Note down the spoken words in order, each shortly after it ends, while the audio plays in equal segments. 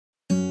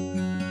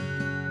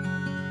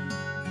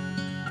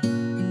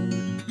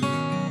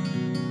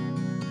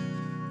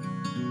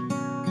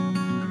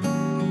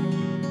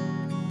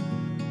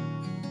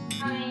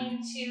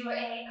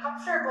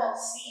comfortable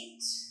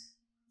seat.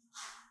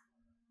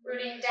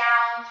 Rooting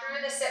down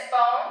through the sit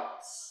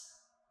bones.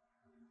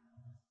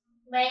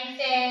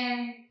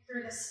 Lengthen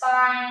through the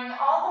spine,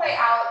 all the way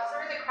out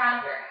through the crown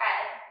of your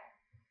head.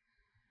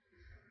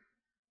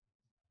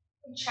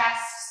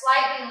 Chest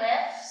slightly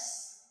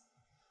lifts.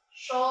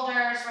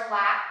 Shoulders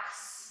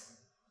relax.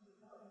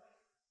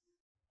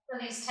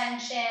 Release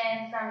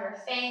tension from your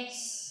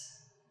face.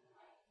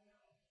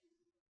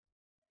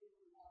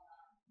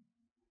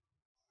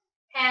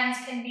 Hands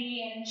can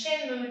be in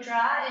chin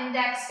mudra,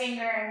 index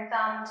finger and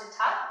thumb to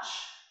touch.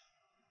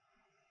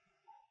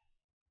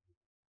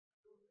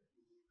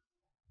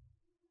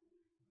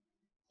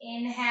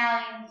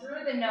 Inhaling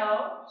through the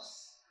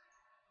nose.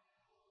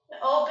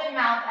 Open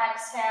mouth,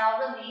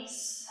 exhale,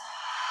 release.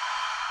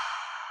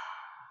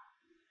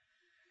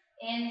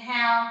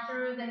 Inhale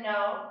through the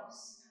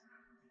nose.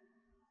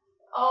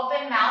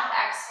 Open mouth,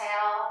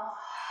 exhale.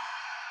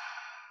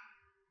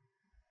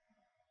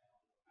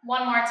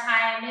 One more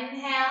time,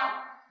 inhale.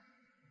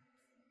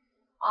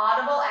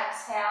 Audible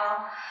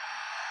exhale.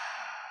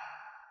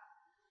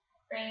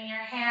 Bringing your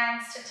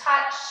hands to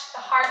touch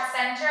the heart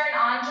center in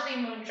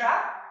Anjali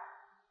Mudra.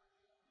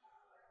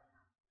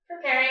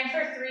 Preparing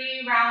for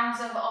 3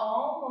 rounds of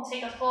Om. We'll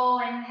take a full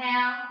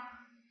inhale.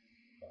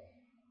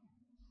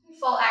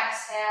 Full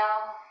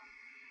exhale.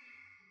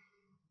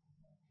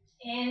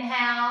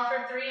 Inhale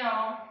for 3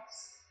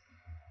 Oms.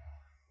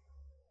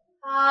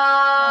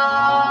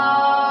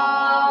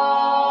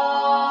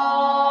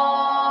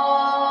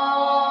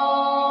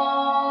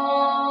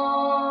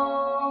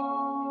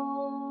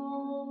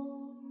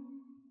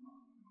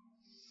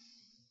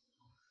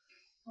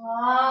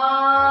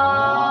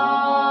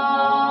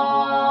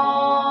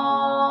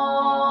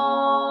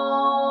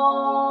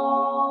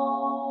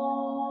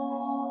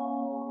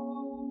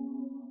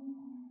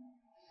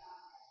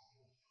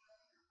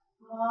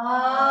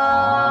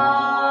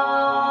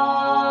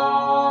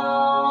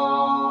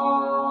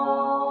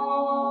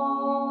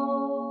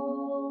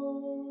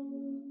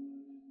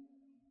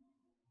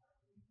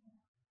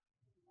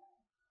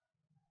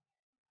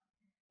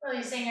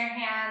 Releasing your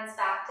hands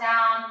back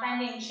down,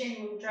 finding Chin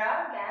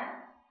Mudra again.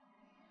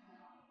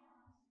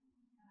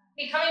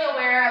 Becoming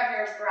aware of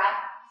your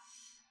breath,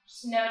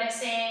 just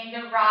noticing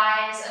the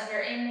rise of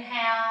your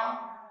inhale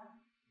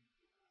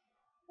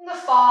and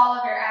the fall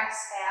of your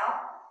exhale.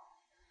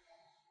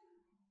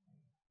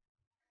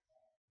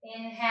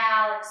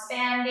 Inhale,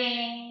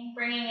 expanding,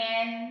 bringing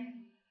in.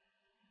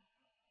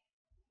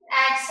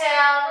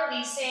 Exhale,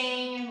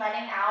 releasing and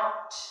letting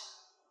out.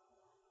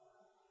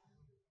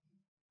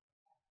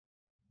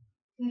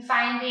 And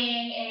finding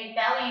a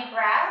belly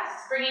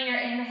breath, bringing your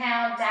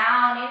inhale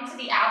down into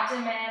the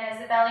abdomen as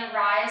the belly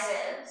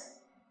rises.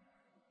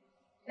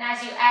 And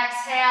as you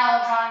exhale,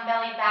 drawing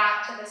belly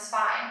back to the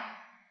spine.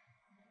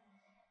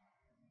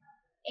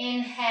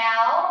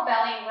 Inhale,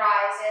 belly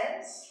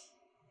rises.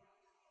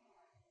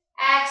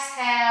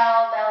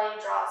 Exhale, belly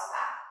draws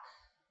back.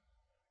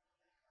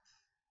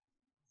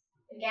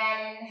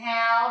 Again,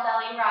 inhale,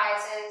 belly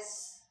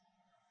rises.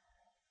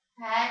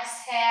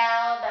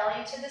 Exhale,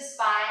 belly to the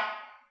spine.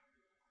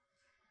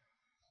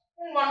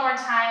 And one more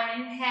time,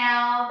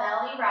 inhale,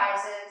 belly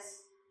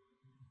rises.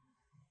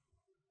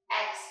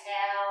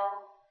 Exhale,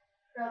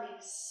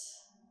 release.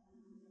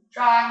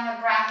 Drawing the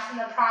breath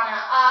and the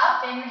prana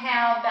up,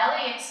 inhale,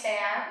 belly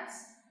expands.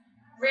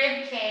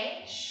 Rib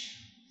cage.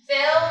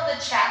 Fill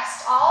the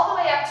chest all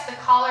the way up to the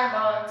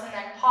collarbones and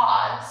then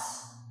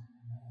pause.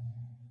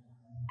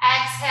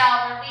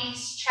 Exhale,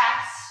 release,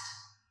 chest.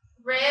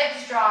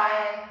 Ribs draw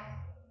in,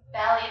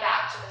 belly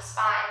back to the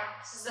spine.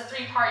 This is the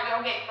 3-part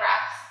yogic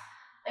breath.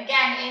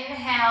 Again,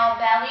 inhale,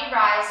 belly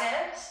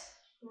rises,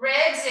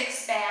 ribs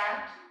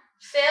expand,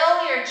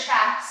 fill your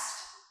chest,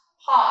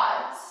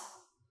 pause.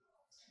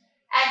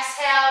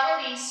 Exhale,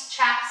 release,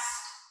 chest,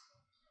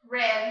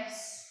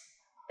 ribs,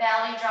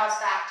 belly draws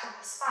back to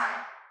the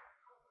spine.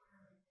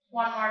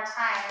 One more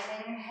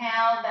time,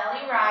 inhale,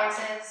 belly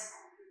rises,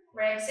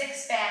 ribs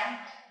expand,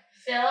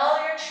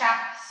 fill your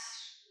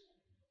chest,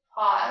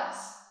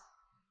 pause.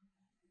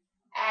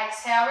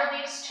 Exhale,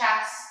 release,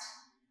 chest,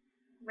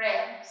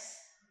 ribs,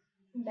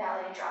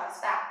 belly draws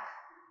back.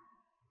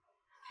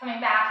 Coming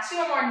back to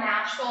a more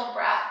natural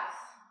breath.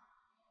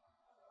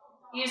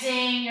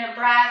 Using your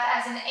breath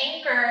as an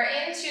anchor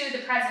into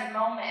the present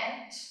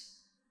moment.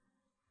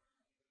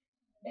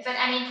 If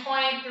at any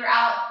point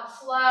throughout the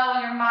flow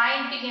your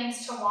mind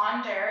begins to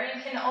wander,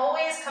 you can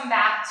always come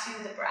back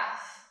to the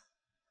breath.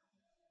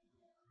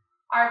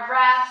 Our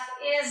breath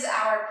is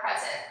our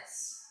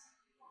presence.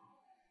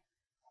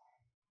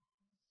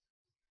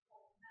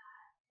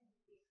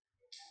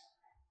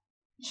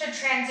 Should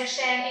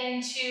transition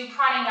into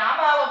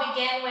pranayama. We'll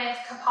begin with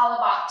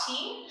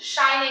Kapalabhati,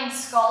 shining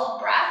skull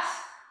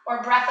breath,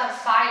 or breath of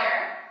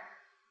fire.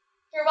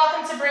 You're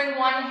welcome to bring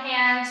one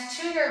hand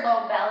to your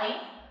low belly.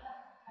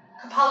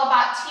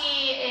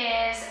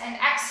 Kapalabhati is an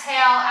exhale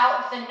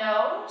out the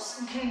nose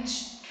and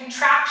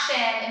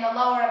contraction in the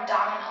lower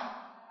abdominal.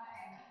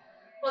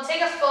 We'll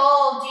take a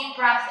full deep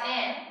breath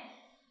in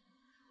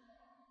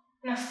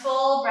and a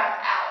full breath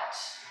out.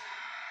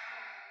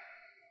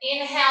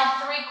 Inhale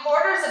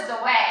 3/4 of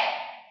the way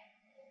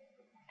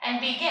and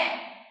begin.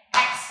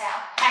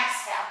 Exhale,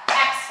 exhale,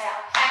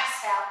 exhale,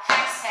 exhale,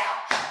 exhale.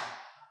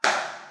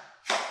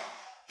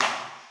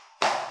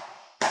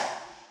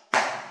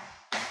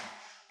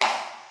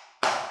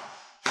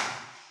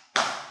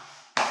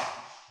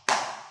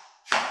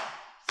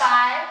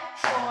 Five,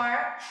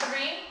 four,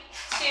 three,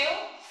 two,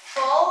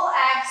 full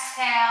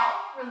exhale,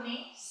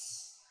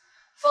 release.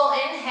 Full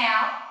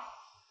inhale,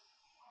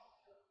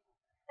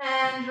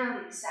 and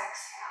release,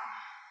 exhale.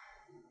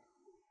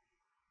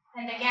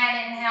 And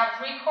again, inhale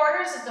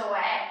 3/4 of the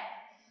way.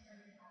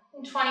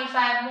 And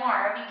 25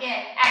 more.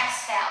 Begin.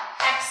 Exhale,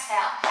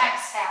 exhale,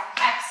 exhale,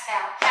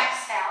 exhale,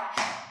 exhale.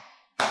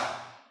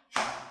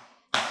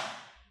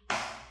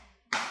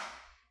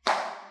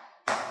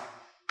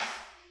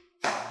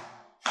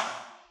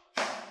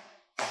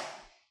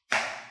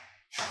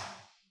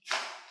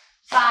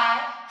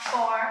 Five,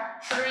 four,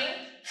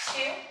 three,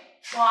 two,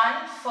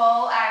 one.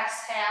 Full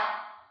exhale.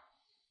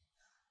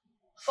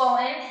 Full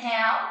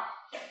inhale.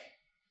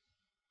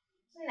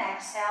 And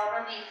exhale,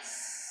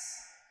 release.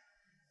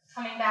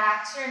 Coming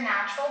back to your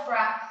natural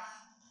breath.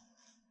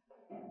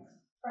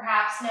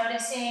 Perhaps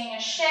noticing a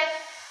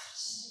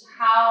shift,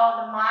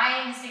 how the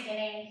mind's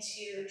beginning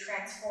to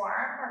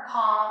transform or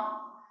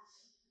calm.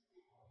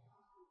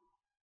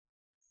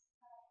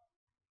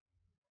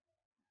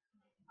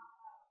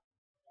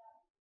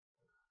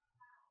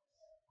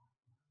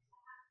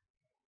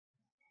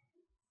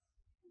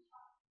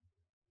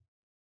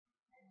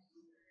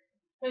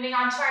 Moving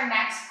on to our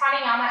next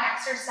pranayama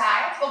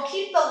exercise. We'll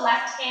keep the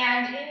left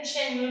hand in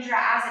Chin Mudra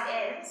as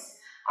it is.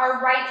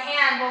 Our right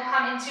hand will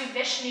come into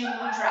Vishnu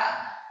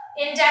Mudra.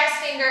 Index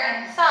finger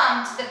and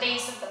thumb to the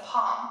base of the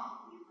palm.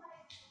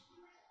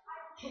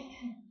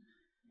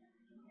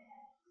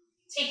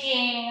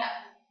 Taking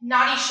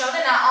Nadi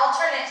Shodhana,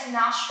 alternate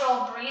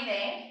nostril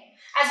breathing.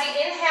 As we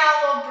inhale,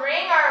 we'll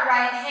bring our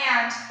right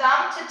hand,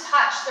 thumb to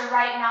touch the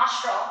right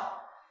nostril.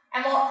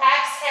 And we'll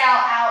exhale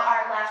out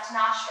our left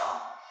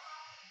nostril.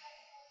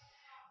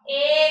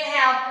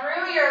 Inhale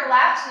through your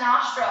left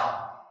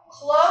nostril.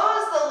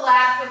 Close the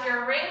left with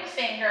your ring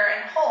finger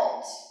and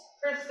hold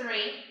for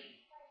 3,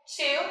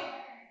 2,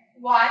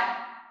 1.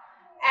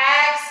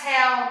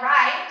 Exhale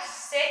right.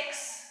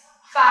 6,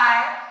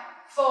 5,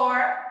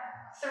 4,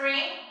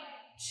 3,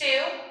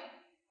 2,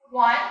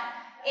 1.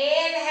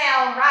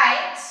 Inhale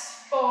right.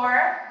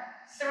 4,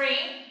 3,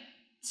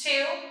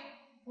 2,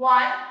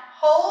 1.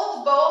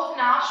 Hold both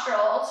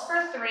nostrils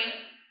for 3,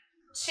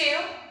 2,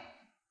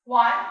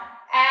 1.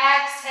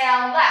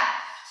 Exhale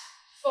left.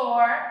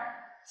 4,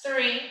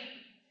 3,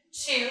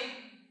 2,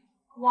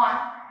 1.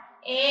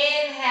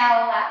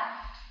 Inhale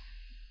left.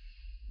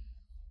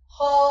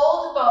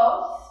 Hold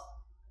both.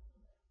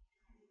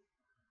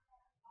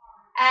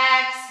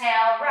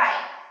 Exhale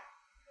right.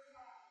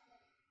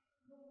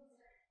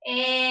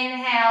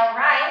 Inhale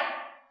right.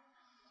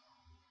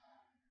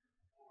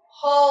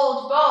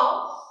 Hold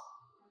both.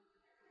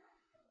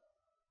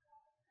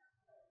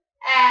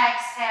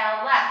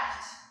 Exhale left.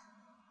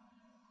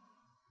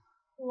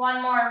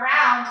 One more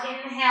round.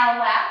 Inhale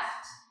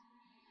left.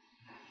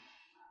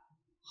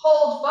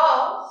 Hold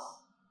both.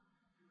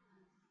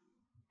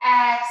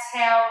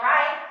 Exhale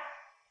right.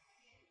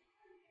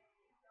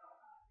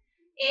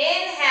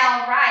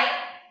 Inhale right.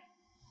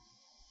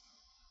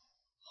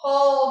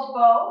 Hold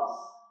both.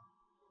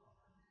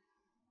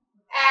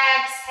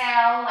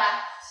 Exhale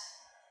left.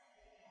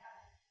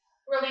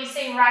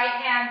 Releasing right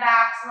hand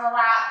back to the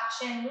lap,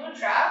 Chin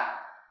Mudra.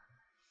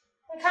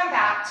 And come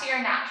back to your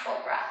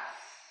natural breath.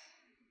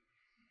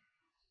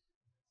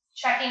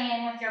 Checking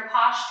in with your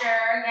posture,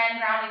 again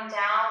grounding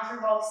down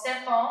through both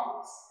sit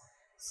bones.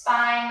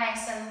 Spine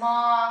nice and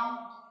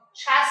long,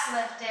 chest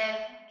lifted,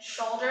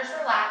 shoulders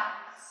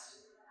relaxed.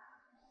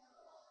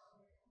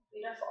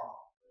 Beautiful.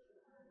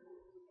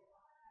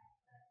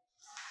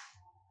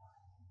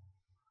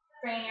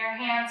 Bring your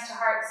hands to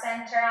heart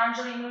center,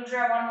 Anjali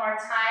Mudra one more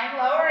time,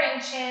 lowering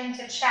chin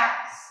to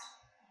chest,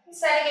 and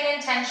setting an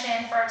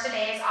intention for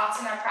today's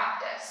asana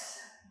practice.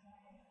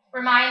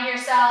 Remind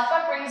yourself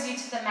what brings you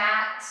to the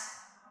mat,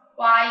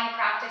 why you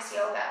practice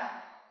yoga.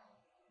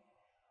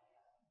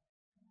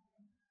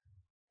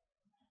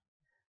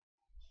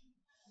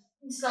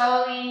 And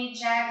slowly,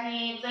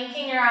 gently,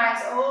 blinking your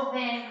eyes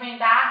open, coming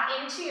back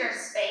into your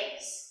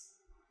space.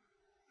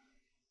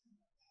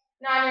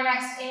 Now on your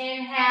next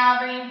inhale,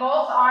 bringing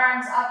both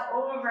arms up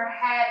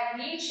overhead,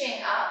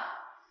 reaching up.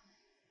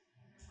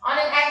 On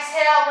an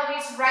exhale,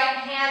 release right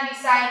hand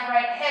beside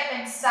right hip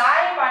and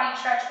side body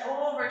stretch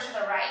over to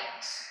the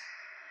right.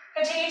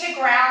 Continue to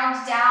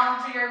ground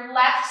down through your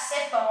left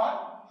sit bone,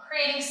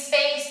 creating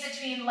space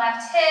between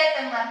left hip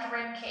and left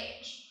rib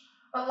cage.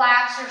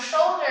 Relax your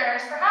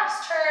shoulders,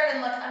 perhaps turn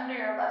and look under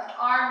your left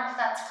arm if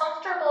that's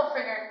comfortable for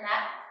your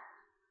neck.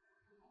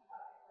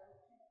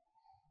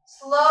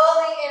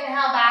 Slowly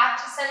inhale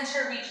back to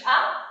center, reach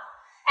up.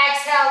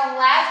 Exhale,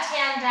 left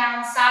hand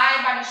down,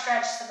 side body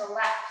stretch to the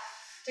left.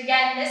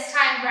 Again, this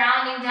time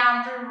grounding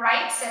down through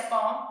right sit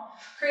bone,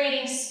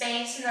 creating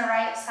space in the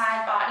right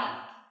side body.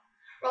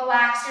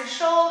 Relax your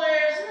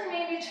shoulders and then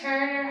maybe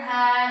turn your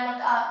head,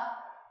 look up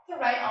the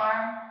right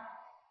arm.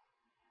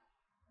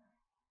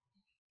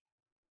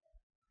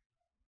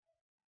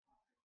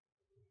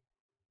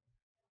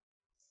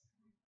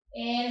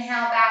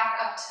 Inhale back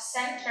up to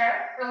center.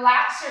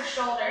 Relax your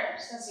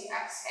shoulders as you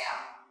exhale.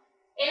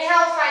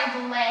 Inhale,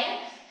 find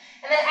length.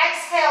 And then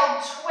exhale,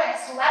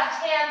 twist.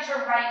 Left hand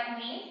to right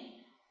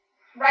knee.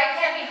 Right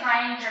hand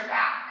behind your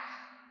back.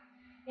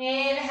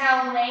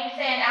 Inhale,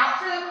 lengthen out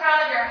through the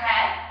crown of your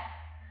head.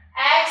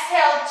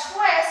 Exhale,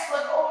 twist.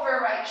 Look over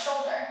right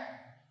shoulder.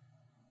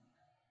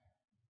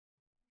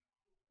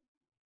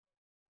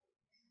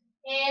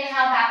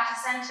 Inhale, back to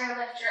center.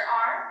 Lift your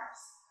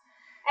arms.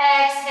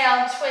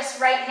 Exhale, twist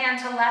right hand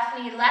to left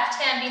knee, left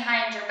hand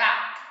behind your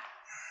back.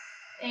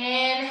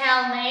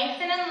 Inhale,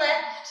 lengthen and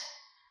lift.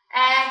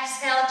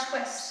 Exhale,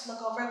 twist,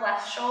 look over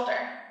left shoulder.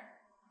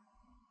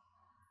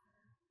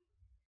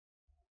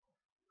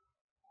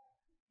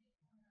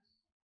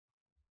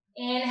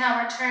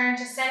 Inhale, return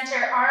to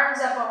center, arms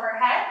up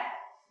overhead.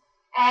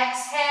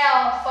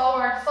 Exhale,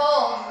 forward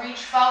fold, reach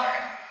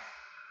forward.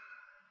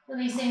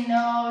 Releasing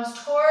nose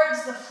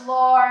towards the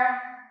floor,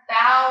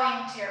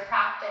 bowing to your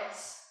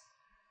practice.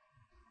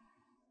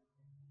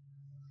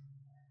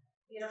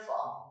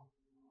 Beautiful.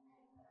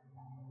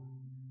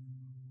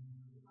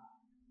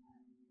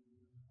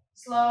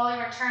 Slowly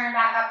return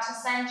back up to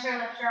center,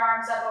 lift your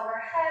arms up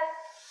overhead.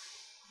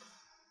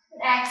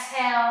 And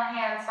exhale,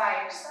 hands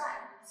by your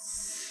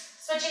sides.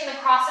 Switching the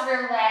cross of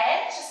your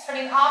legs, just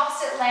putting the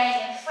opposite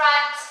leg in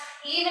front,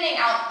 evening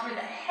out through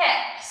the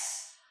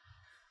hips.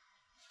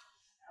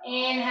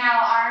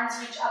 Inhale, arms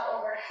reach up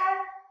overhead.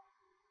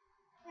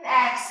 And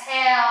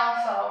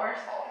exhale, forward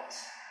fold.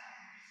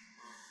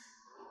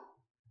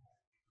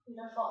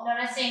 Beautiful.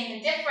 Noticing the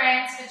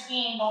difference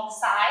between both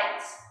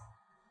sides.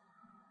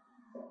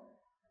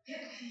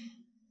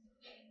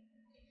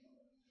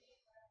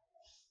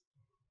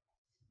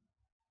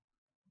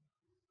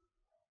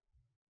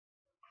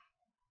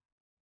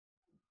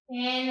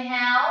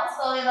 Inhale,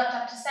 slowly lift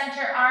up to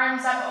center,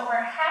 arms up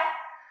overhead.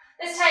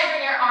 This time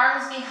bring your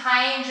arms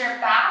behind your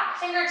back,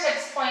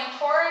 fingertips point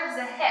towards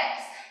the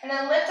hips, and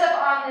then lift up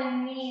on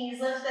the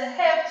knees, lift the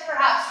hips,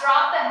 perhaps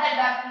drop the head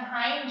back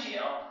behind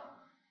you.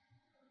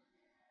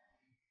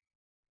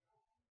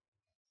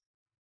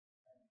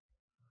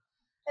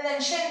 And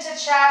then chin to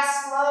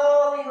chest,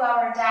 slowly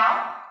lower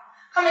down,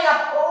 coming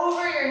up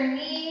over your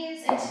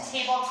knees into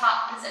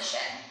tabletop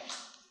position.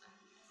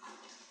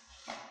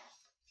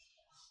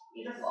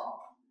 Beautiful.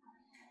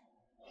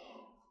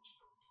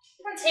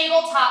 From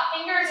tabletop,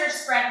 fingers are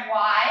spread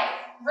wide,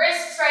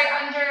 wrists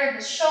right under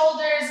the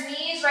shoulders,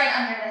 knees right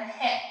under the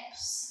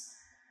hips.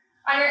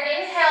 On your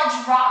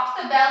inhale, drop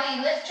the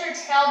belly, lift your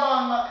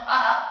tailbone, look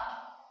up.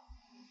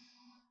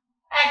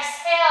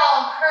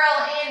 Exhale,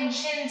 curl in,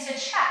 chin to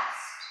chest.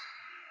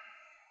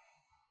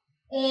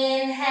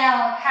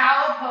 Inhale,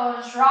 cow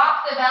pose,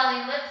 drop the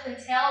belly, lift the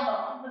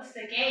tailbone, lift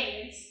the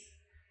gaze.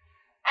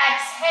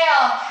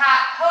 Exhale,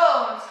 cat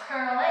pose,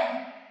 curl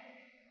in.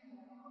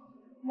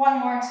 One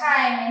more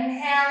time,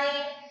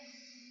 inhaling,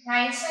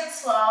 nice and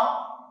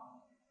slow.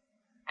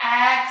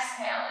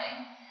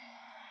 Exhaling.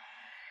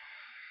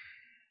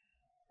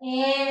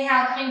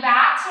 Inhale, coming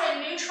back to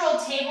a neutral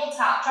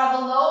tabletop. Draw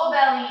the low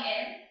belly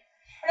in.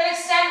 And then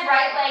extend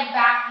right leg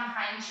back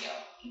behind you.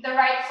 Keep the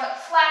right foot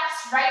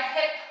flexed, right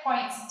hip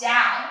points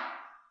down.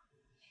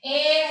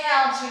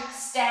 Inhale to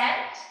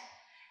extend.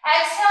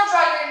 Exhale,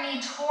 draw your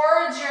knee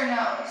towards your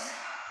nose.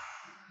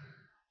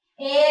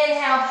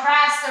 Inhale,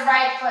 press the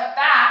right foot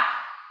back.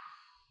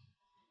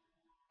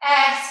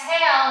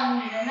 Exhale,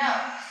 knee to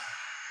nose.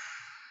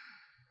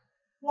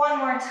 One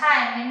more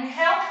time.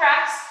 Inhale,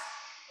 press,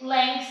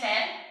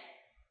 lengthen.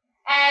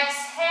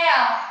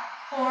 Exhale,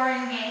 core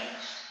engaged.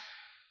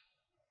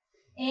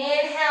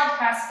 Inhale,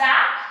 press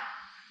back.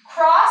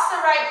 Cross the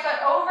right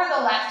foot over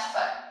the left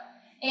foot.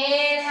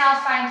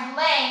 Inhale, find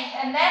length,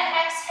 and then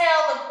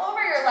exhale, look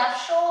over your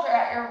left shoulder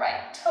at your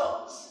right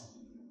toes.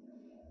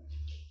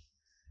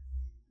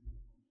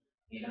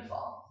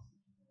 Beautiful.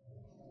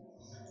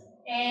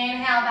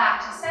 Inhale,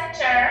 back to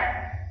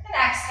center, and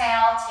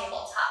exhale,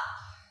 tabletop.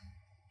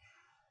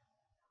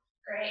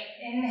 Great.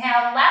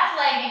 Inhale, left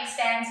leg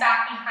extends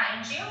back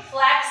behind you.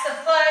 Flex the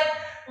foot,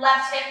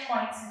 left hip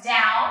points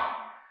down.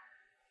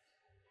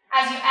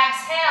 As you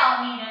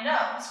exhale, knee to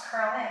nose,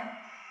 curl in.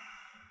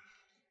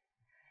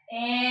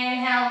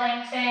 Inhale,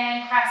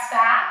 lengthen, press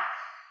back.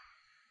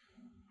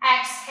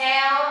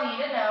 Exhale,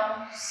 knee to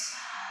nose.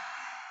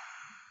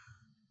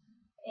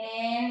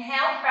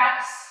 Inhale,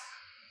 press.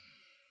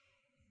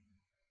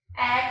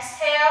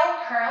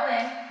 Exhale, curl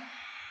in.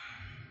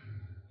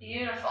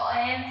 Beautiful.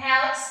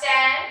 Inhale,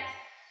 extend.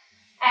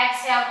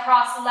 Exhale,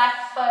 cross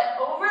left foot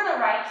over the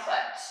right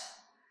foot.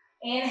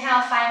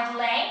 Inhale, find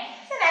length.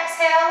 And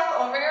exhale, look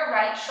over your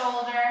right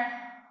shoulder.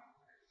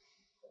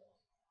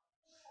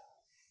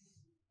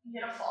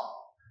 Beautiful.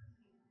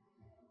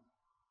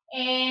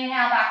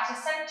 Inhale, back to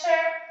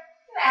center.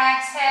 And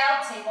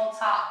exhale,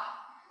 tabletop.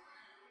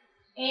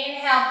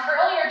 Inhale,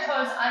 curl your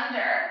toes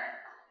under.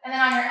 And then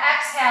on your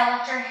exhale,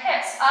 lift your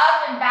hips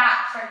up and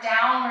back for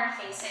downward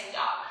facing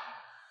dog.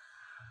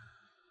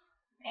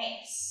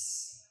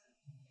 Nice.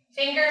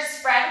 Fingers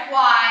spread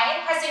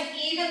wide, pressing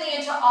evenly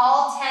into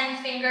all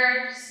 10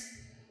 fingers.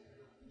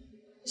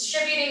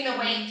 Distributing the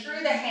weight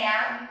through the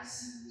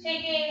hands,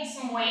 taking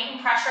some weight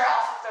and pressure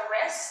off of the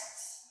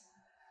wrists.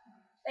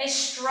 Nice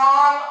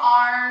strong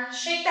arms.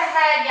 Shake the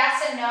head,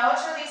 yes and no,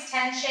 to release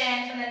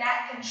tension from the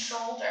neck and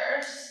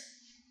shoulders.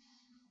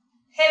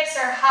 Hips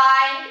are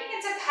high. You can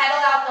begin to pedal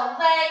out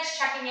the legs,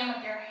 checking in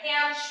with your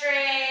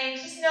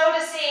hamstrings, just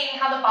noticing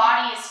how the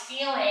body is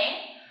feeling.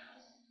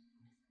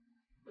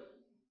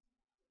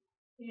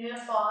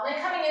 Beautiful. And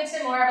then coming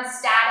into more of a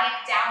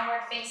static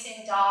downward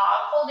facing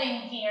dog,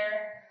 holding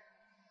here.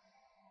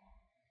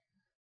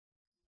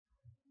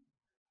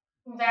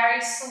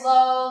 Very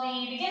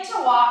slowly begin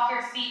to walk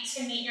your feet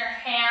to meet your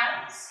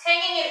hands,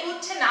 hanging in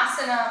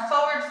Uttanasana,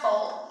 forward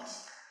fold.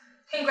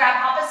 You can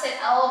grab opposite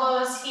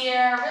elbows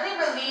here,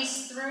 really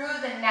release through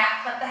the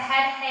neck, let the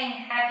head hang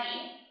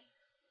heavy.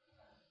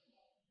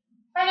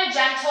 Find a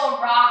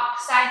gentle rock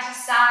side to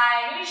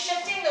side, maybe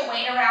shifting the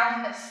weight around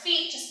in the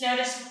feet. Just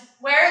notice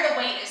where the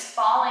weight is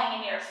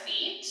falling in your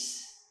feet.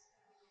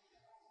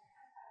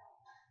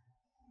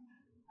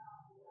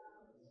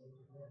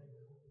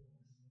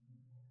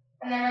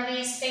 And then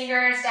release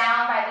fingers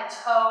down by the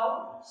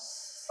toes.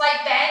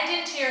 Slight bend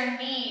into your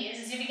knees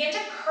as you begin to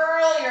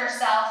curl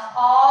yourself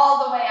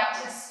all the way up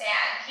to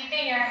stand,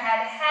 keeping your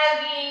head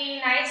heavy,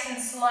 nice and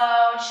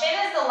slow. Chin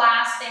is the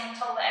last thing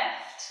to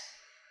lift.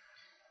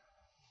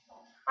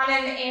 On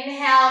an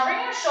inhale, bring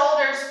your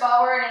shoulders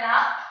forward and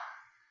up.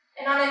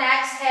 And on an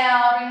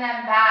exhale, bring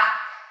them back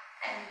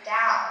and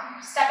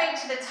down. Stepping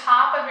to the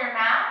top of your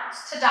mat,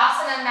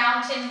 Tadasana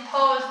mountain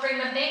pose. Bring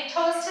the big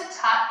toes to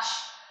touch.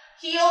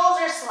 Heels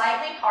are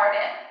slightly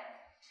parted.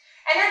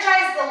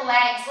 Energize the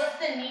legs, lift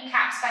the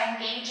kneecaps by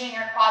engaging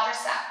your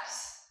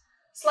quadriceps.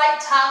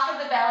 Slight tuck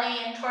of the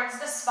belly in towards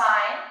the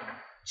spine.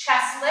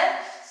 Chest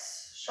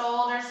lifts,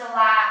 shoulders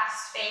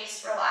relaxed,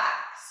 face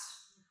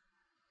relaxed.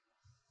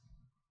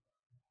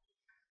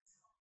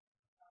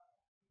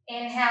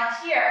 Inhale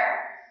here.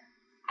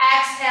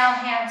 Exhale,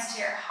 hands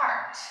to your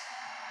heart.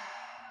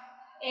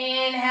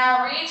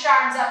 Inhale, reach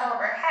arms up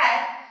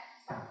overhead.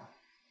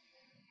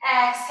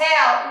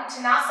 Exhale,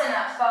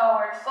 Uttanasana,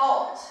 forward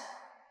fold.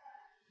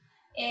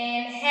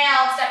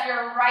 Inhale, step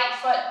your right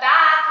foot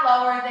back,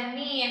 lower the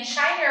knee, and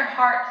shine your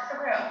heart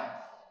through.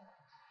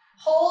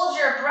 Hold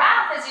your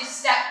breath as you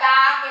step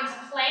back into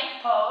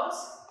plank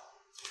pose.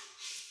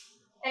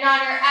 And on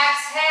your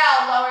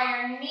exhale, lower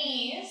your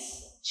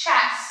knees,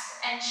 chest,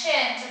 and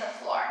chin to the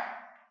floor.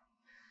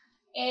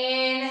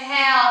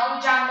 Inhale,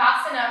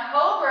 Bhujangasana,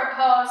 cobra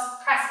pose.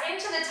 Press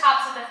into the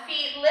tops of the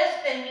feet,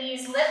 lift the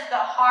knees, lift the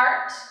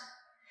heart.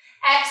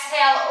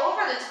 Exhale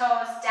over the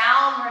toes,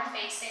 downward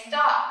facing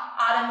dog,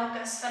 Adho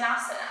Mukha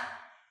Svanasana.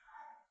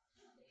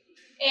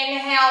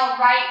 Inhale,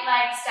 right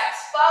leg steps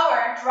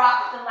forward,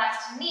 drop the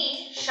left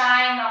knee,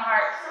 shine the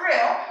heart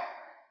through.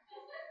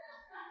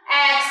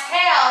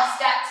 Exhale,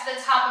 step to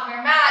the top of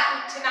your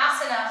mat,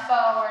 Uttanasana,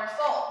 forward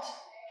fold.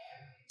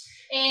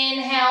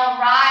 Inhale,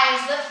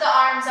 rise, lift the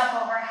arms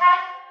up overhead.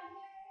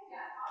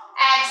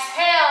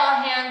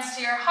 Exhale, hands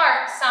to your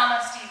heart,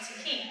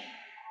 Samasthiti.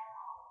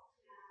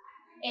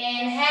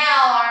 Inhale,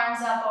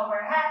 arms up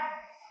overhead.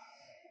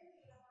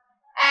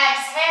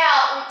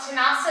 Exhale,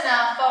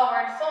 Uttanasana,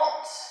 forward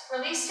fold.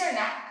 Release your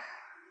neck.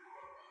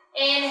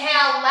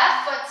 Inhale,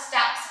 left foot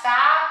steps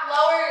back,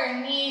 lower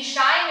your knee,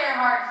 shine your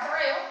heart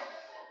through.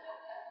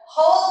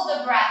 Hold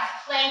the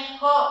breath, plank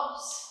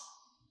pose.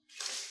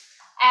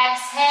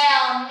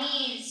 Exhale,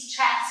 knees,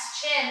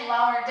 chest, chin,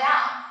 lower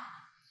down.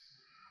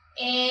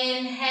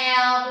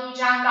 Inhale,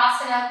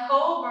 Bhujangasana,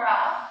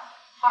 cobra,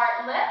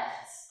 heart lifts.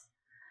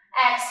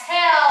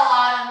 Exhale,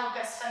 Adho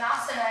Mukha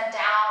Svanasana,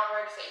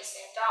 downward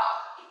facing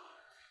dog.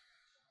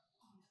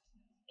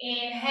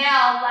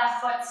 Inhale,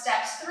 left foot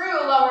steps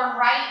through, lower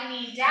right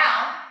knee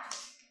down.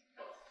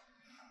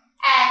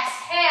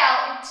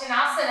 Exhale,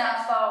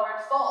 Uttanasana, forward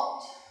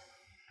fold.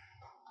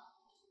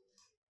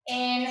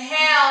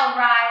 Inhale,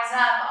 rise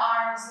up,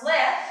 arms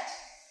lift.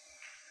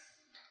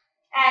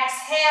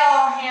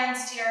 Exhale,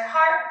 hands to your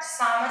heart,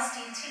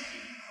 Samasthiti.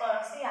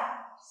 Close the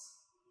eyes.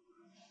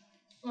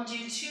 We'll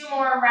do 2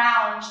 more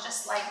rounds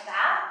just like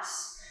that.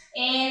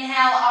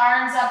 Inhale,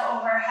 arms up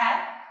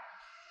overhead.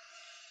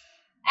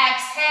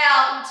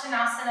 Exhale,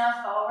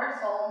 Uttanasana, forward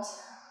fold.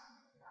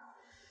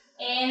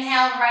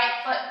 Inhale,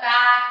 right foot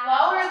back,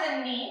 lower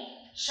the knee,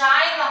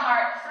 shine the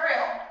heart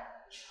through.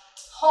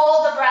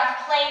 Hold the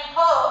breath, plank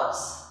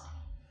pose.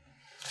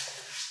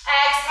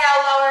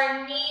 Exhale,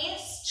 lower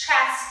knees,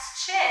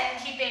 chest, chin,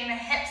 keeping the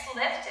hips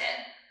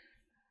lifted.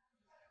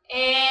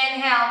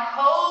 Inhale,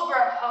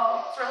 cobra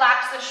pose.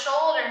 Relax the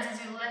shoulders as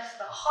you lift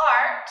the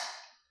heart.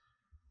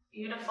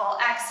 Beautiful.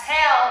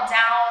 Exhale,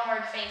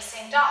 downward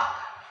facing dog.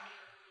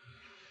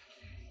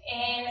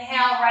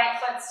 Inhale, right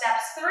foot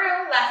steps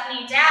through, left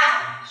knee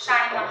down,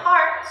 shine the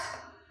heart.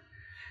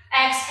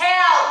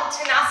 Exhale,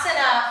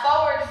 Uttanasana,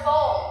 forward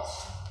fold.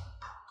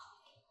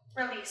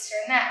 Release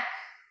your neck.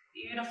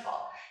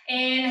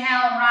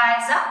 Inhale,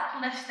 rise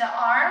up, lift the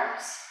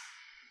arms.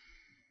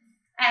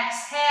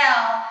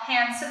 Exhale,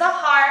 hands to the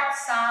heart,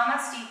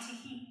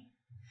 Samastitihi.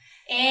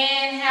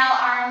 Inhale,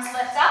 arms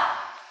lift up.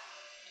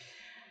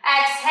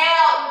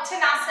 Exhale,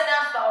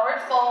 Uttanasana, forward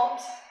fold.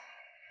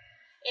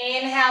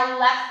 Inhale,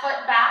 left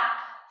foot back,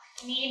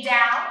 knee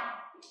down,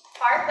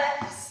 heart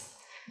lifts.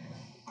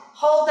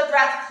 Hold the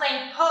breath,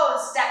 plank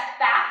pose, step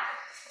back.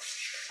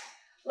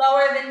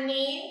 Lower the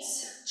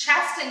knees,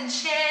 chest and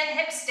chin,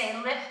 hips stay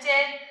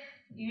lifted.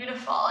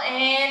 Beautiful.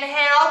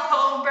 Inhale,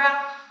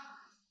 cobra.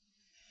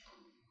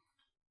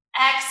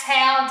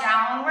 Exhale,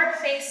 downward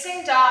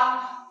facing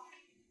dog.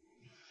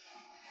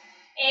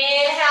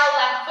 Inhale,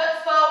 left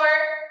foot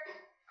forward.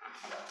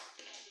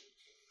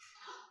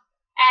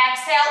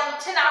 Exhale,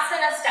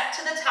 Uttanasana, step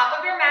to the top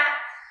of your mat.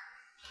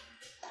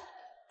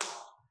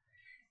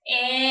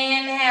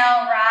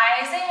 Inhale,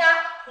 rising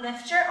up,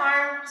 lift your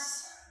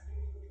arms.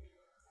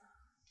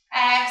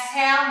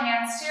 Exhale,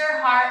 hands to your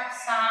heart,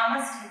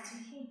 Samastitihi.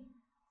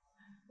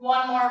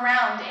 One more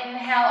round.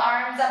 Inhale,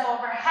 arms up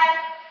overhead.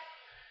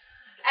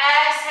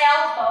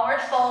 Exhale,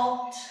 forward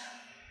fold.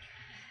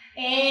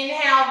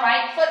 Inhale,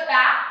 right foot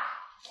back.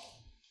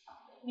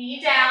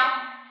 Knee down.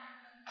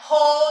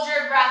 Hold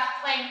your breath,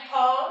 plank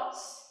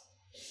pose.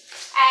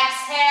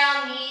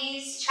 Exhale,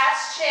 knees,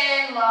 chest,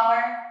 chin,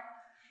 lower.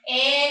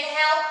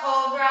 Inhale,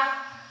 cobra.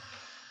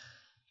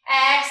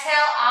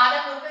 Exhale,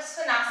 Adho Mukha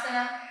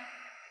Svanasana.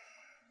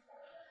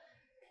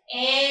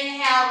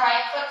 Inhale,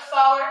 right foot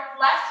forward,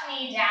 left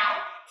knee down.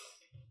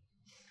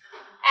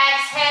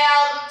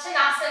 Exhale,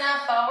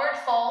 Uttanasana, forward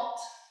fold.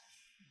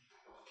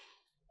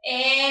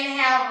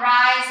 Inhale,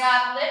 rise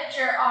up, lift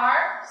your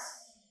arms.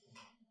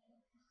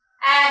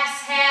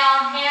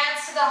 Exhale,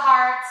 hands to the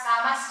heart,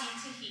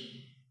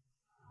 Samastitihi.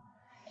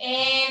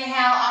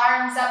 Inhale,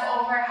 arms up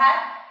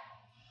overhead.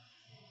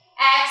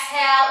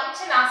 Exhale,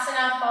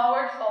 Uttanasana,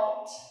 forward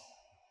fold.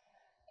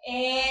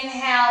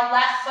 Inhale,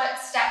 left foot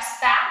steps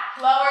back,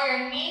 lower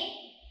your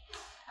knee.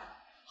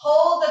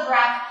 Hold the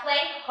breath,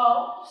 plank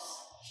pose.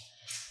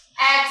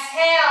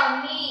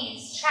 Exhale,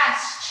 knees,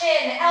 chest,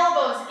 chin,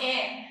 elbows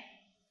in.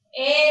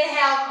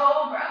 Inhale,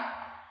 cobra.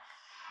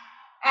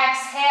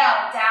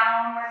 Exhale,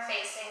 downward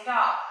facing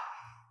dog.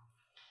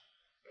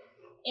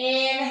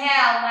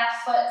 Inhale,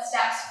 left foot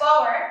steps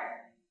forward.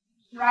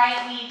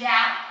 Right knee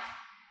down.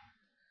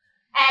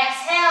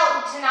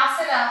 Exhale,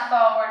 Uttanasana,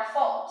 forward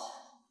fold.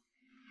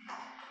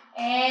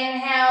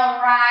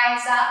 Inhale,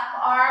 rise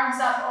up, arms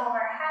up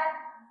overhead.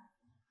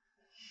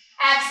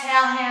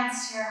 Exhale,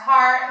 hands to your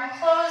heart and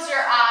close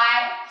your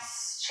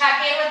eyes.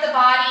 Check in with the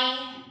body.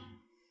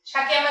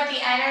 Check in with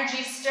the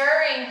energy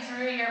stirring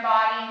through your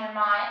body and your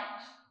mind.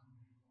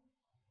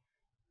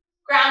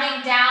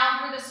 Grounding down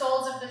through the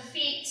soles of the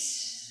feet.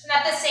 And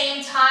at the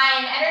same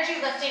time,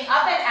 energy lifting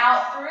up and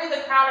out through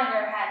the crown of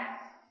your head.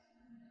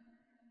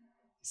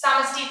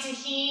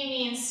 Samastitihi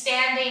means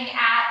standing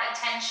at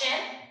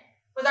attention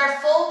with our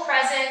full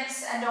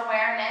presence and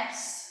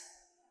awareness.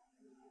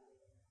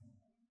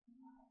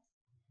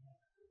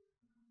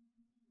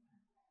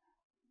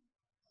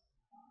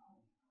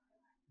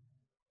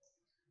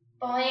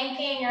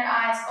 Blinking your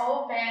eyes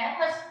open,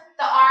 lift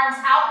the arms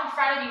out in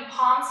front of you,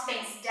 palms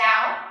face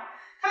down.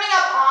 Coming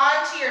up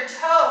onto your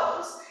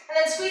toes, and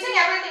then squeezing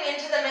everything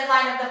into the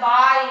midline of the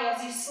body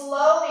as you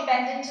slowly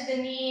bend into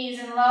the knees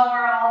and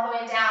lower all the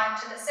way down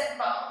to the sit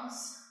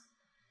bones.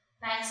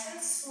 Nice and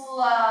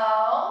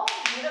slow,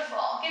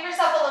 beautiful. Give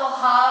yourself a little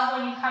hug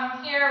when you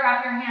come here,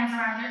 wrap your hands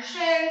around your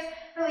shins,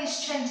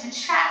 release chin to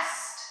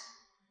chest.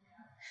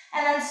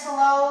 And then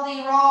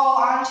slowly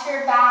roll onto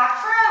your back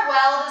for a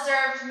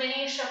well-deserved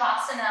mini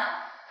Shavasana.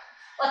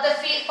 Let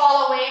the feet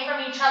fall away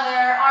from each other,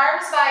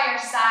 arms by your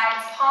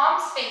sides,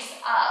 palms face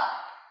up.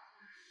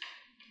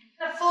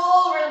 And a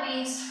full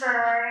release for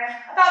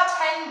about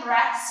 10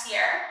 breaths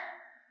here.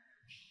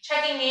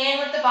 Checking in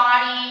with the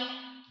body,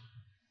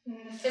 in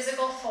the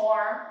physical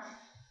form.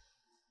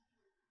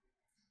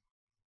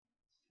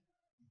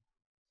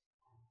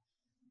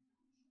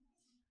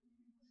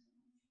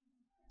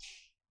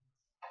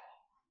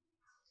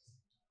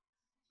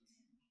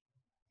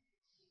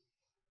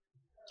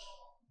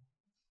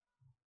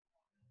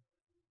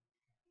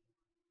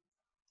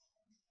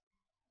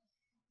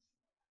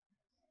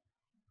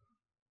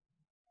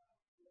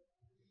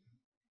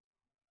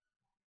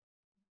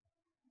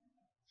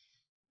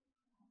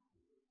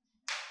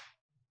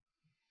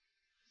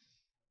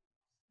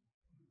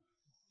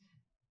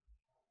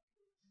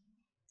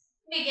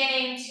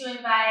 Beginning to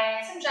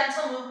invite some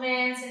gentle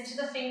movements into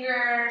the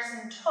fingers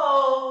and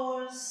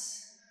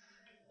toes.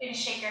 Maybe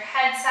shake your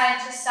head side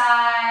to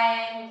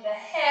side, move the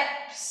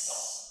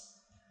hips.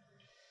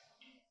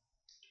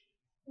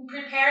 And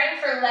preparing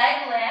for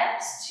leg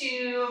lifts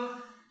to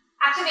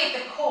activate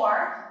the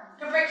core.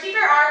 Keep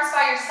your arms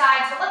by your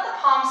sides, but let the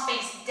palms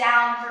face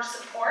down for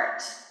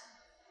support.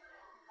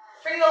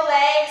 Bring the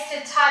legs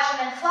to touch and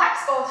then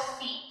flex both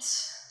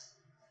feet.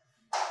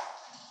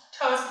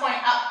 Toes point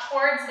up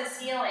towards the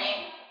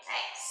ceiling.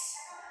 Nice.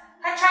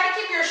 And try to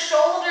keep your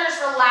shoulders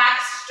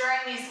relaxed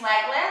during these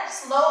leg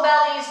lifts. Low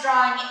belly is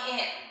drawing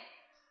in.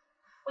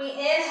 We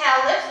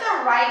inhale, lift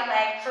the right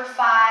leg for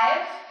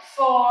 5,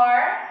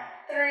 4,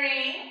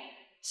 3,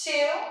 2,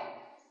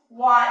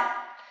 1.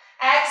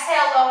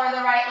 Exhale, lower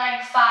the right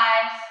leg,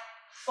 5,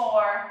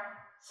 4,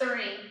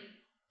 3,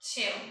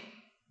 2,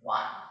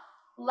 1.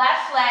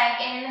 Left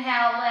leg,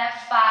 inhale, lift,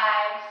 5,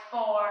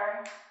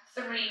 4,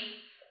 3,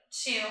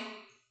 2,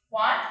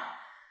 1.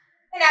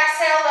 And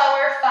exhale,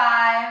 lower,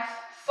 5,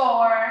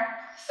 4,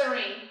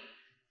 3,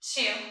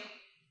 2,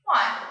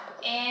 1.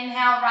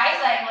 Inhale, right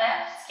leg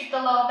lifts. Keep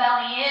the low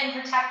belly in,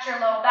 protect your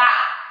low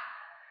back.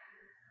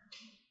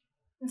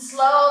 And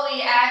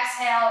slowly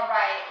exhale,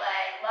 right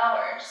leg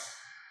lowers.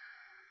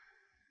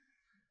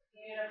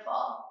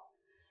 Beautiful.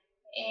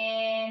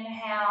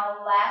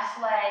 Inhale,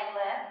 left leg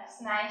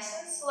lifts.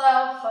 Nice and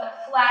slow, foot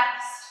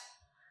flexed.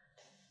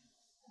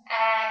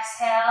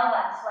 Exhale,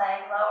 left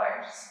leg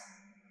lowers.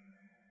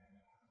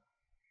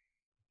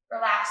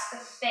 Relax the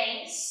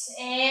face.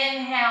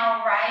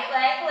 Inhale, right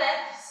leg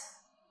lifts.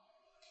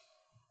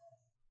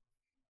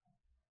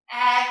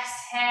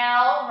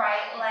 Exhale,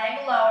 right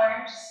leg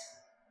lowers.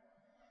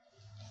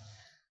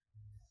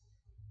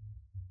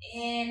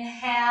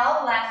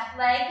 Inhale, left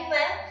leg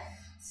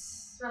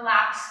lifts.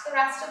 Relax the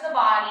rest of the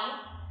body.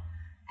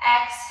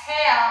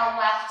 Exhale,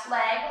 left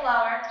leg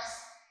lowers.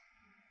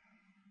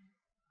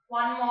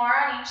 One more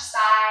on each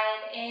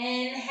side.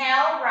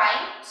 Inhale,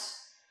 right.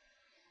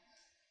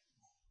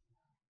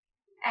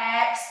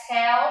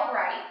 Exhale,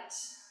 right.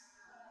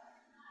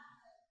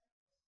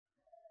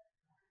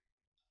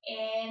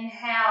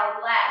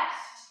 Inhale,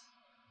 left.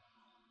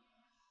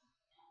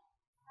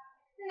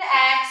 And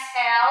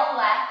exhale,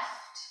 left.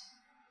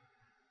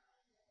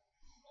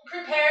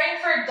 Preparing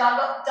for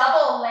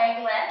double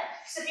leg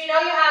lifts. If you know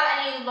you have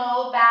any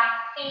low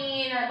back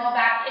pain or low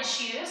back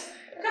issues,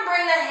 you can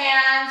bring the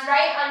hands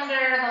right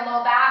under the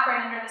low back,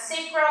 right under the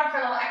sacrum for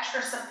a little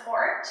extra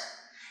support.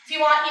 If you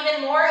want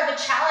even more of a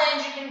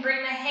challenge, you can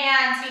bring the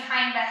hands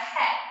behind the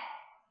head.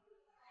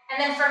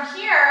 And then from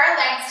here,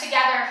 legs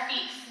together,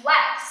 feet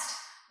flexed.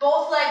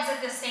 Both legs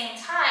at the same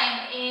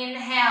time.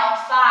 Inhale,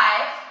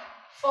 5,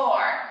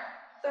 4,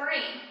 3,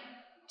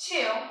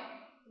 2,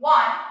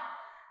 1.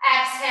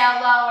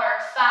 Exhale, lower,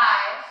 5,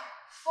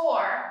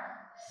 4,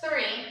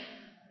 3,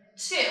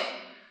 2.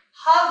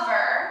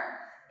 Hover.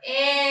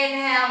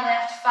 Inhale,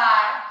 lift, 5,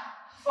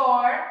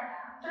 4,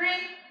 3,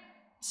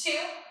 2,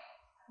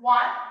 1.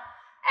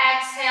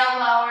 Exhale,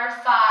 lower,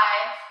 5,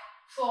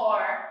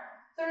 4,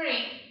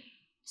 3,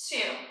 2.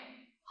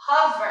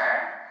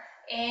 Hover.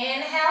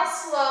 Inhale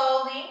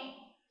slowly.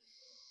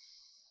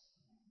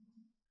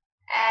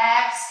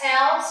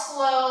 Exhale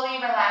slowly.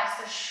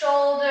 Relax the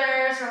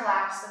shoulders,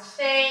 relax the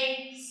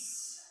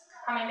face.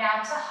 Coming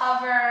down to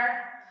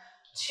hover.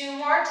 2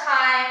 more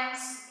times.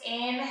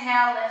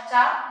 Inhale, lift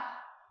up.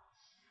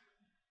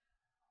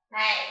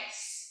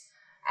 Nice.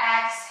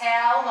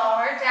 Exhale,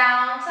 lower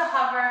down to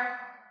hover.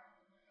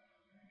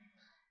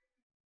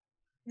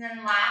 And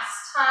then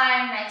last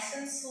time, nice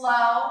and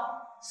slow.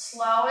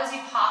 Slow as you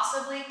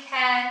possibly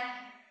can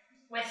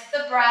with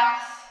the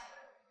breath.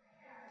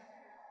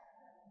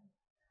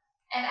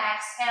 And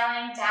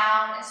exhaling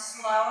down as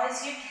slow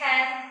as you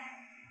can.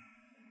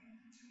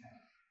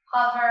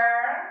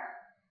 Hover.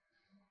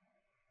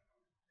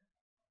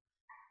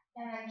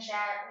 And then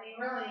gently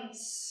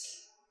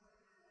release.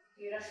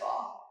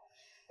 Beautiful.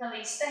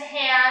 Release the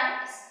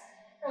hands.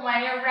 And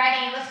when you're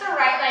ready, lift the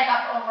right leg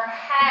up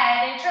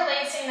overhead,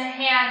 interlacing the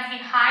hands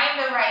behind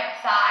the right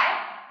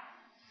thigh.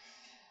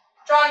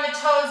 Drawing the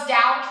toes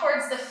down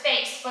towards the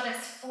face, foot is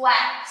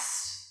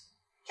flexed.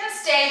 You can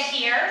stay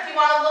here. If you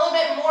want a little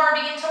bit more,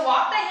 begin to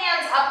walk the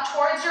hands up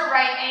towards your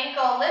right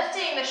ankle,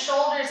 lifting the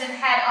shoulders and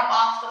head up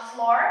off the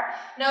floor.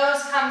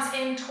 Nose comes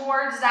in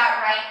towards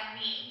that right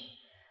knee.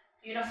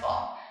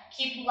 Beautiful.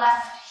 Keep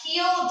left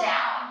heel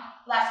down,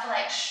 left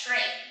leg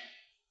straight.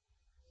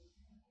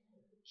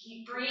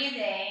 Keep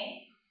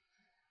breathing.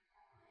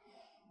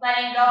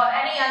 Letting go of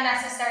any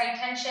unnecessary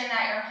tension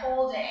that you're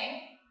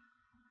holding.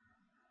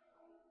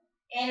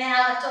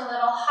 Inhale, lift a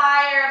little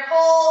higher,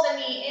 pull the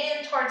knee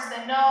in towards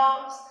the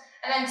nose,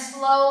 and then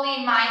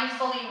slowly,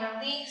 mindfully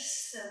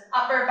release the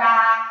upper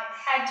back and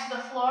head to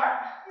the floor,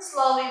 and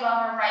slowly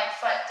lower right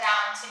foot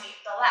down to meet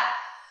the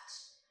left.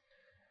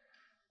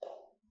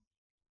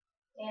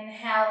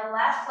 Inhale,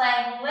 left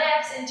leg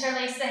lifts,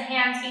 interlace the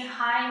hands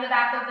behind the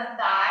back of the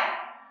thigh.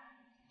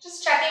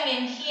 Just checking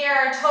in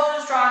here,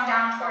 toes drawn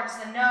down towards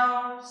the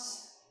nose.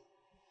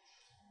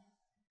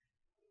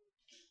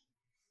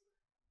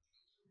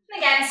 And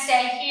again,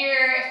 stay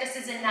here if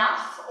this is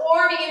enough,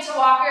 or begin to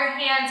walk your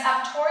hands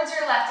up towards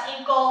your left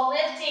ankle,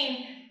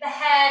 lifting the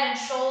head and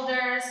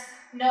shoulders,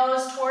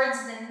 nose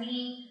towards the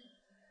knee.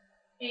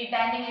 Maybe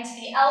bending into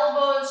the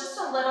elbows just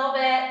a little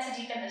bit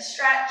to deepen the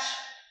stretch.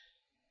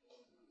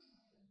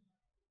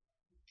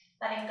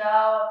 Letting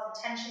go of the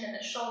tension in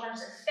the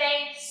shoulders and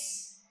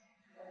face.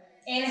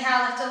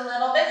 Inhale, lift a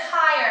little bit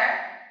higher.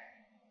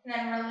 And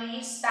then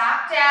release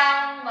back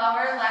down,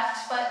 lower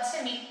left foot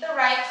to meet the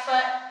right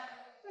foot.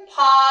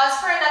 Pause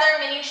for another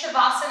mini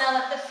Shavasana.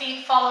 Let the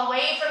feet fall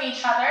away from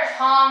each other.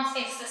 Palms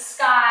face the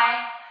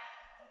sky.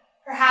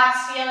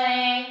 Perhaps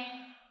feeling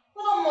a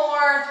little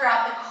more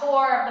throughout the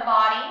core of the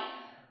body,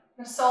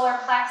 the solar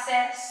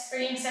plexus,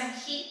 bringing some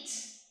heat.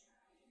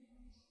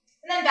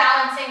 And then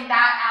balancing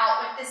that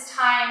out with this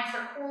time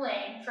for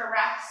cooling, for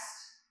rest.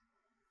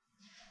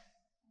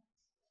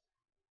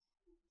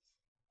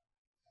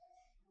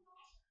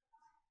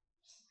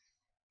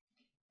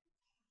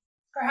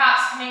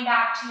 Perhaps coming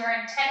back to your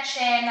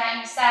intention that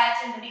you set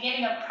in the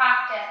beginning of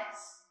practice.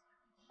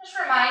 Just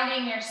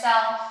reminding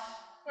yourself,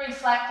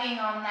 reflecting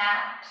on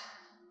that.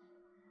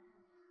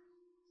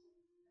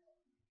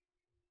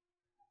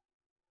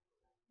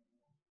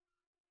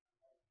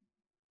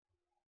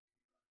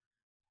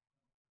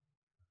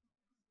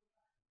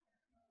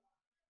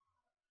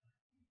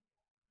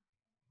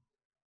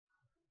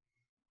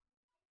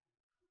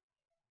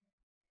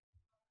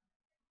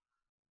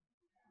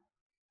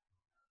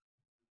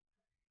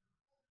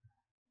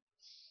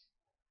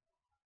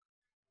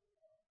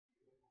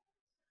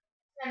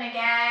 And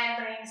again,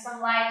 bring some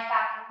life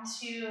back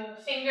into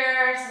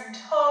fingers and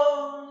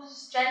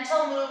toes,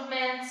 gentle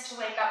movements to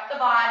wake up the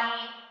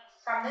body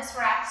from this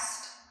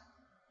rest.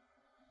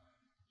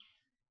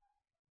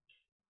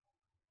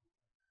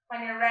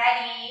 When you're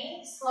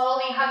ready,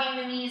 slowly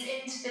hugging the knees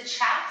into the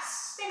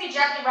chest, maybe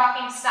gently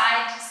rocking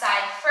side to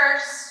side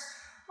first.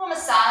 A little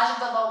massage of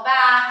the low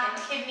back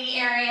and kidney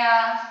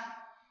area.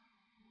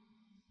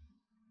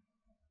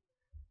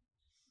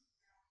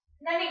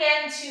 And then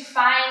begin to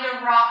find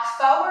a rock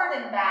forward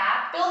and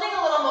back, building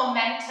a little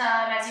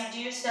momentum as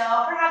you do so,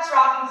 perhaps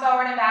rocking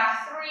forward and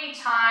back 3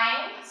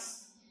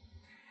 times.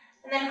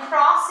 And then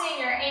crossing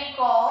your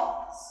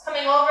ankles,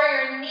 coming over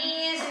your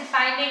knees and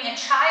finding a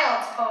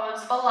child's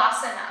pose,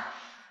 balasana.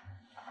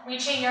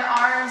 Reaching your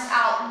arms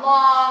out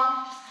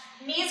long.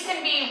 Knees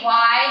can be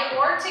wide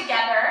or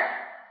together.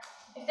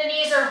 If the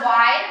knees are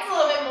wide, it's a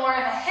little bit more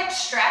of a hip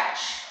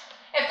stretch.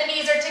 If the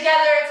knees are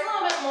together, it's a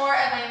little bit more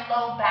of a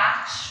low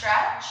back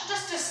stretch.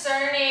 Just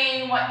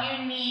discerning what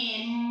you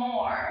need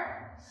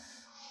more.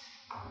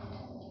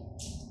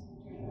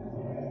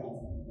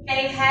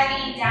 Getting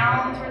heavy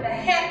down through the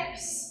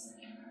hips.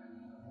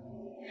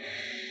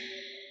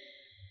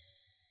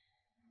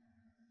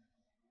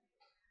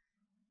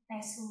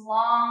 Nice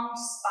long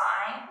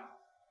spine.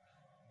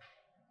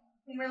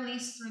 And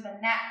release through the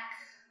neck.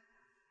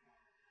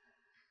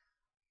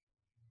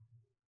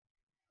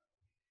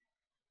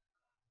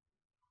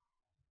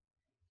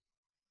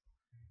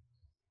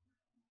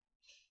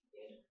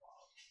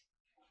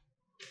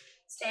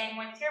 Staying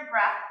with your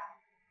breath.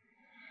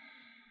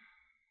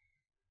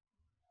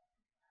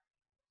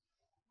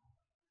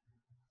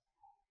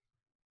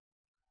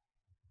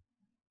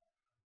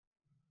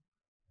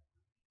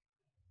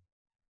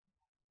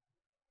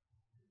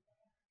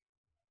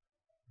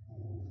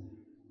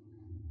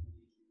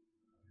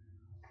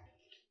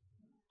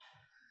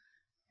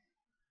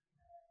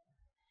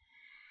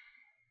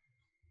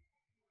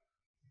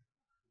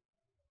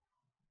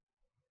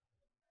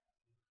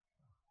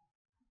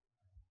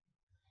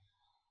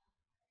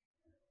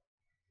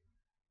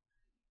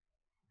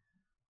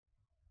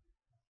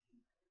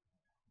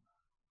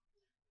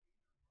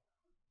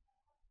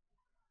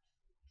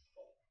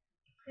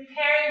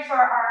 Preparing for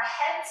our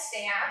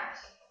headstand.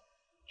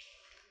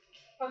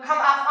 We'll come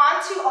up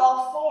onto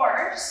all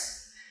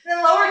fours, and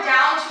then lower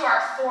down to our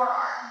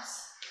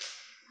forearms.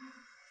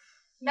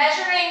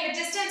 Measuring the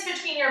distance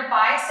between your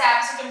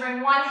biceps, you can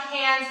bring one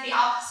hand to the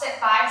opposite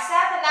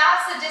bicep, and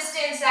that's the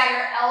distance that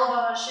your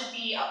elbows should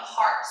be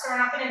apart. So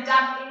we're not going to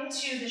dump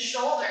into the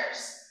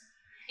shoulders.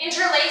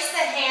 Interlace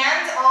the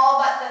hands,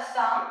 all but the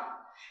thumb,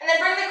 and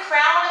then bring the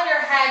crown of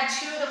your head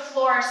to the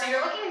floor so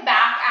you're looking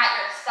back at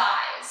your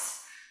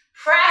thighs.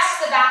 Press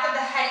the back of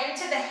the head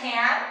into the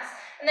hands,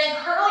 and then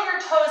curl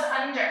your toes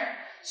under.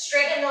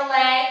 Straighten the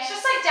legs,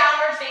 just like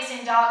downward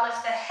facing dog,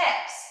 lift the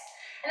hips.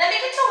 And then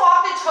begin to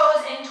walk the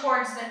toes in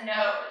towards the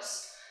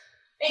nose.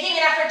 Making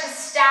an effort to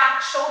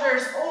stack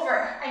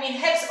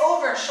hips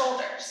over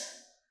shoulders.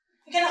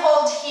 You can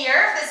hold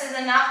here if this is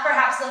enough,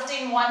 perhaps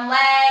lifting one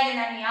leg and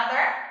then the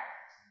other.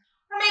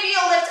 Or maybe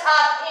you'll lift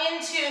up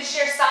into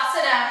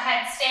Shirsasana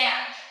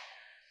headstand.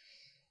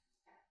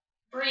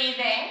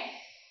 Breathing.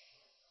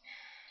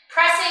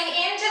 Pressing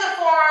into the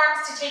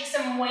forearms to take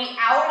some weight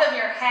out of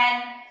your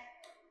head.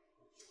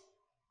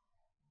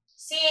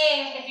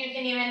 Seeing if you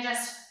can even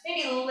just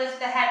maybe lift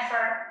the head for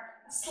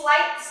a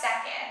slight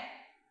second.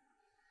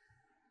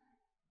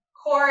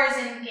 Core is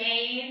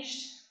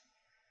engaged.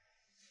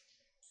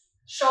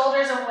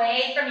 Shoulders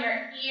away from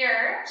your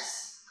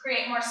ears.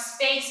 Create more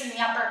space in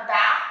the upper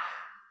back.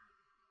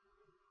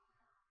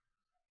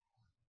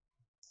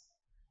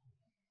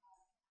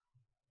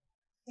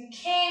 The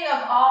king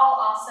of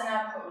all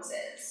asana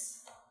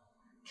poses.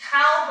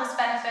 Countless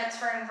benefits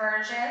for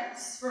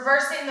inversions,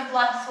 reversing the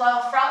blood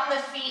flow from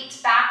the feet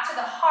back to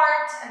the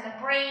heart and the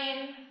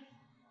brain.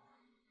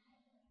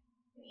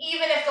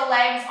 Even if the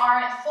legs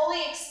aren't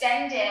fully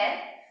extended,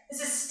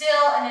 this is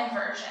still an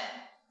inversion.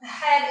 The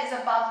head is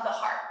above the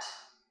heart.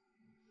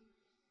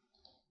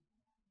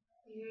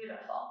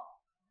 Beautiful.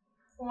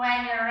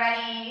 When you're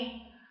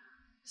ready,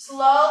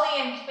 Slowly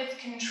and with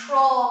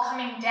control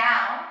coming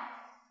down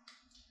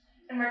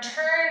and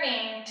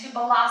returning to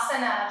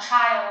Balasana,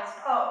 child's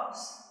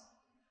pose.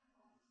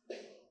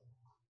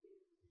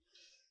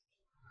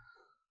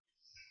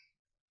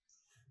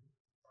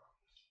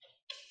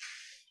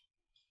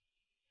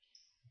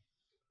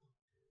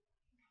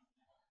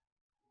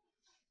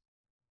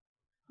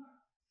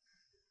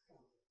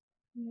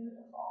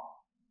 Beautiful.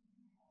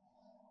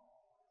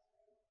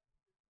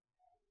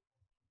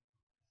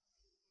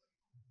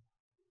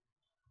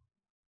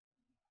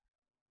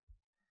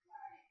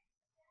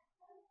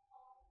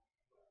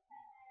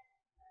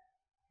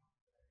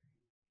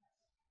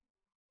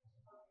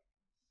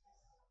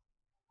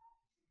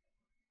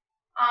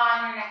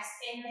 On your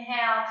next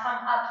inhale,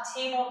 come up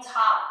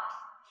tabletop.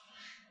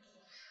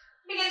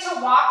 Begin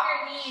to walk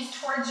your knees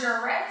towards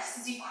your wrists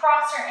as you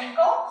cross your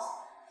ankles.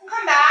 And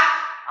come back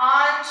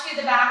onto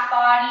the back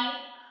body,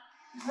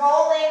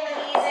 rolling the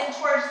knees in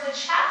towards the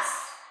chest.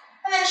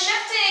 And then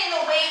shifting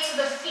the weight so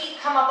the feet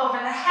come up over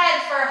the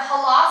head for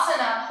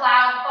Halasana,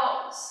 plow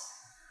pose.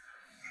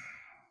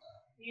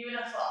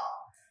 Beautiful.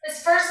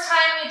 This first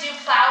time we do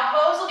plow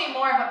pose will be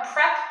more of a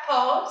prep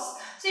pose.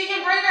 So you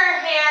can bring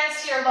your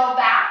hands to your low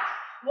back.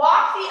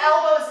 Walk the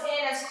elbows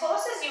in as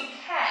close as you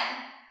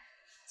can.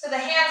 So the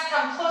hands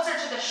come closer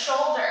to the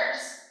shoulders.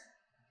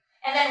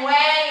 And then when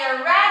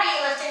you're ready,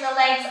 lifting the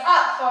legs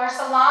up for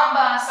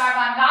Salamba,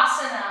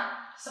 Sarvangasana,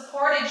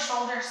 supported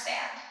shoulder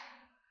stand.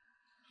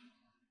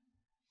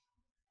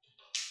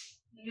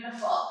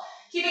 Beautiful.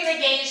 Keeping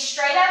the gaze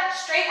straight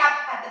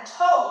up at the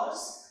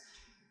toes.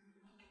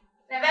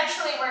 And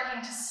eventually working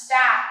to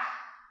stack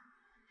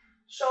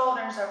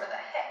shoulders over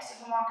the hips.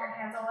 You can walk your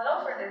hands a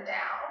little further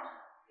down.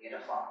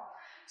 Beautiful.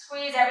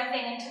 Squeeze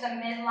everything into the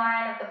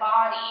midline of the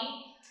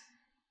body.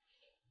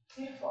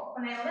 Beautiful.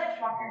 When they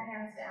lift, walk your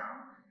hands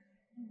down.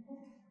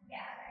 Yeah,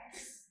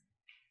 nice.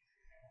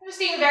 I'm just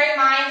being very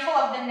mindful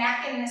of the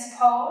neck in this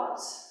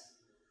pose.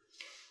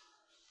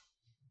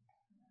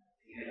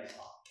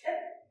 Beautiful. Good.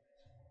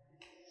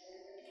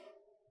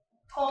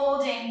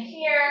 Holding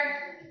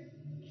here.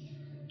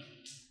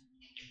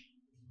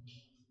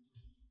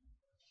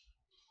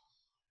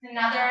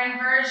 Another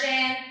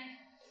inversion.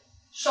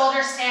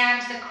 Shoulder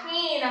stand, the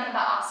queen of the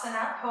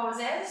asana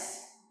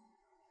poses.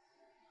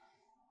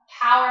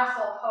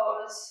 Powerful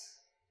pose.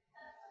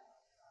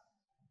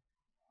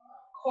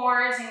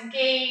 Core is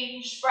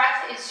engaged,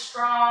 breath is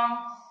strong.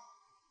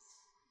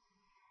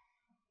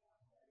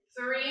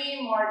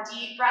 3 more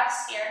deep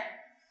breaths here.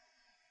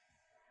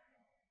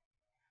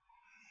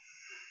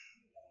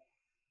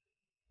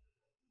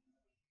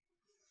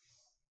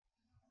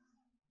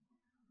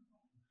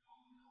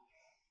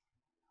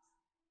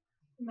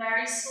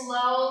 Very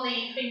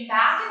slowly coming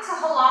back into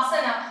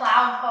Halasana,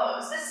 plow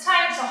pose. This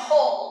time to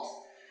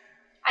hold.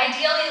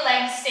 Ideally,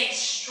 legs stay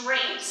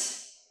straight.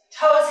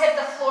 Toes hit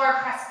the floor,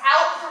 press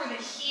out through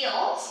the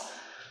heels.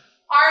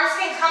 Arms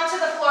can come to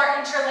the floor,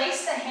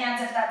 interlace the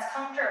hands if that's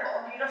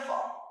comfortable.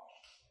 Beautiful.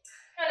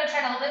 I'm going to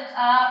try to lift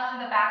up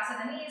through the backs of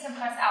the knees and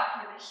press out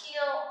through the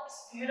heels.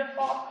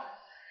 Beautiful.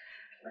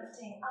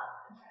 Lifting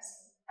up and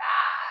pressing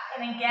back.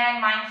 And again,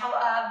 mindful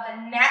of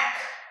the neck,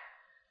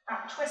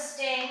 not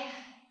twisting.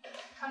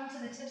 Come to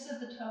the tips of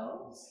the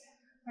toes.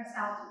 Press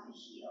out through the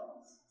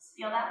heels.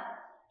 Feel that?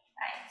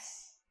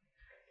 Nice.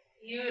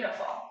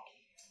 Beautiful.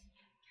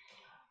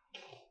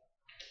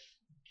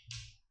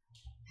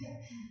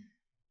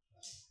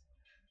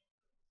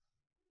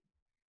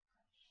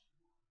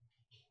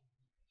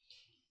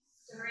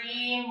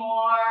 Three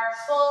more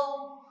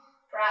full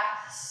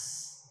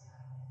breaths,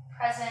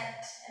 present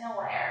and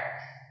aware.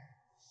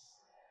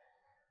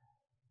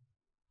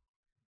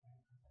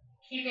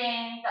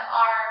 Keeping the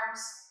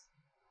arms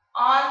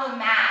on the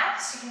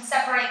mat. You can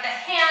separate the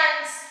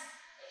hands,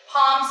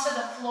 palms to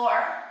the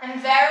floor,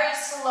 and very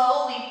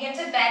slowly begin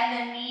to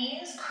bend the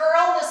knees,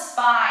 curl the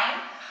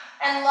spine,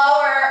 and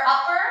lower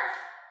upper,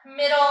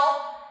 middle,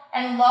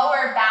 and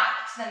lower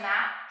back to the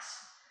mat.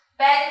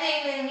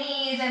 Bending the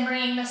knees and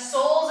bringing the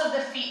soles of the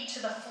feet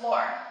to the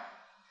floor.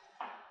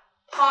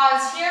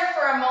 Pause here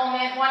for a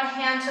moment, one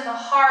hand to the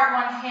heart,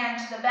 one hand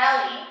to the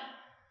belly.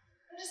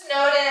 And just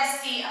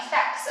notice the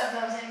effects of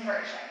those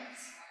inversions.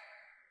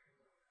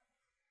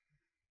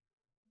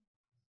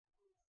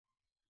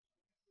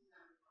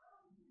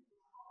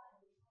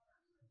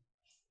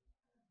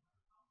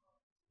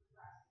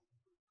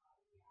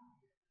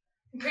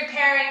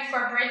 Preparing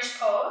for bridge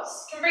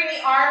pose. You can bring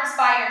the arms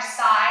by your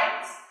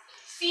sides,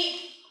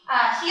 feet,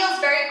 heels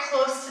very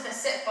close to the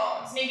sit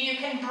bones. Maybe you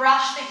can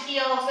brush the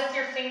heels with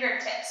your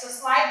fingertips. So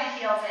slide the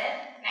heels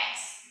in.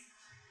 Nice.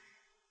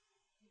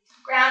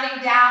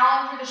 Grounding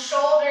down through the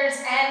shoulders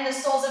and the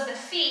soles of the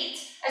feet.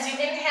 As you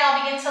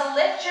inhale, begin to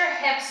lift your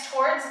hips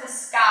towards the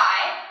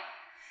sky.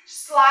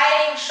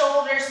 Sliding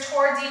shoulders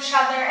towards each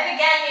other. And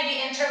again,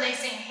 maybe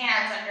interlacing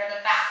hands under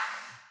the back.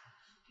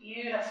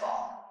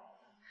 Beautiful.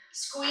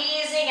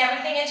 Squeezing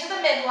everything into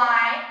the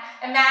midline.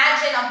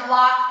 Imagine a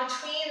block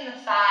between the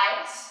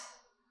thighs.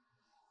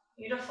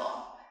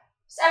 Beautiful.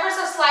 Just ever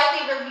so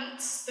slightly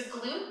release the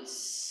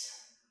glutes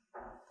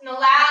and And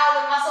allow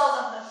the muscles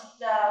of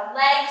the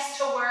legs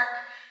to work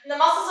and the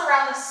muscles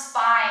around the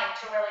spine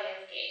to really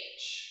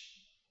engage.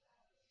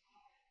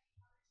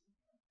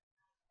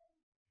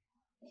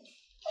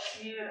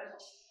 Beautiful.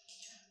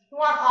 You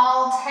want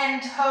all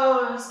 10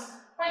 toes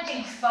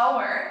pointing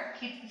forward.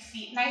 Keep the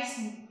feet nice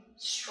and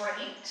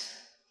straight.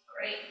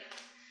 Great.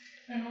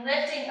 And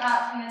lifting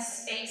up in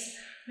this space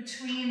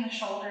between the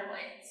shoulder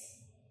blades.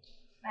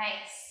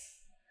 Nice.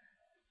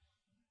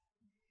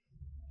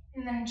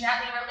 And then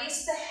gently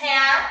release the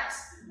hands.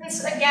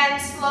 And again,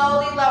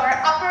 slowly lower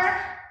upper,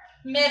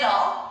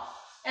 middle,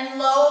 and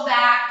low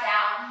back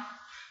down.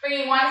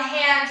 Bringing one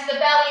hand to the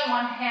belly,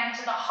 one hand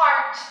to the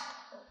heart.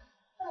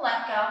 And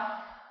let go.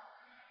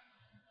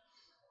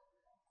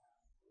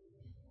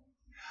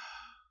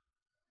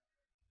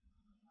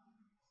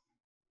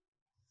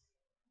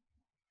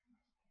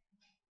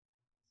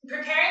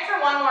 Preparing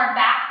for one more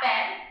back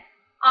bend.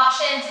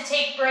 Option to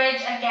take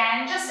bridge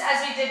again, just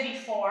as we did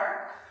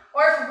before.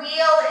 Or if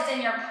wheel is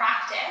in your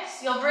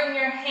practice, you'll bring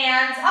your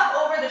hands up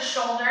over the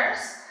shoulders.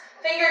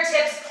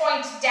 Fingertips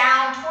point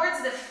down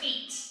towards the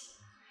feet.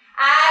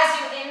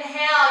 As you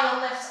inhale,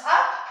 you'll lift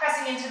up,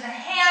 pressing into the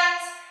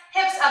hands,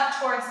 hips up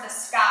towards the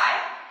sky.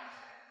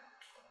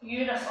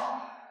 Beautiful.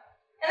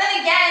 And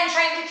then again,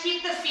 trying to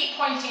keep the feet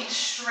pointing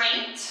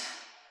straight.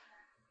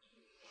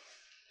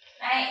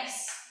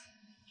 Nice.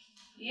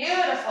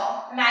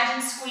 Beautiful.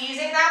 Imagine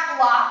squeezing that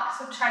block,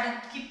 so try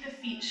to keep the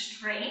feet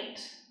straight.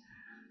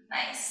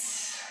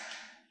 Nice.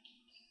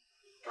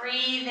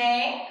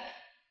 Breathing.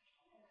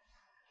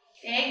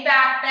 Big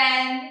back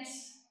bend.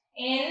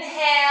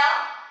 Inhale.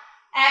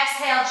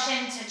 Exhale,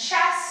 chin to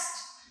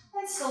chest.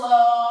 And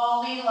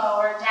slowly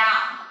lower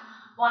down.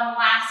 One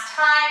last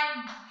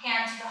time.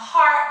 Hand to the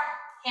heart,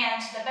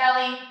 hand to the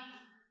belly.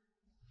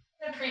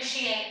 And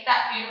appreciate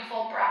that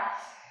beautiful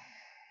breath.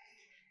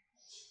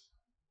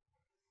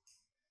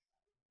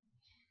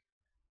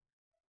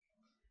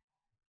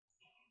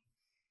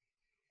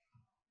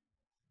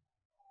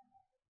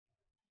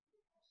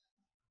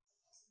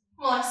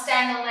 We'll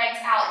extend the legs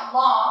out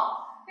long.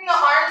 Bring the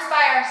arms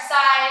by our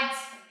sides,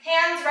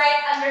 hands right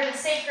under the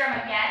sacrum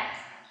again.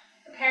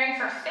 Preparing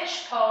for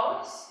fish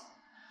pose.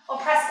 We'll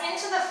press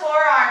into the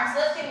forearms,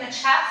 lifting the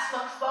chest,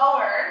 look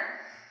forward.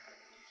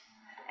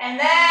 And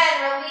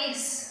then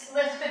release,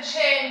 lift the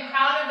chin,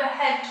 crown of the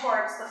head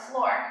towards the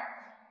floor.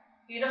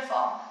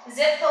 Beautiful.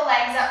 Zip the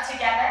legs up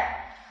together.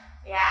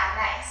 Yeah,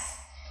 nice.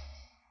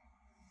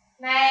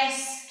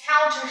 Nice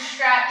counter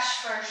stretch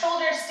for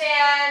shoulder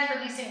stand,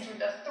 releasing through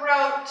the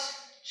throat,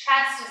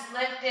 chest is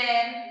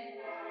lifted.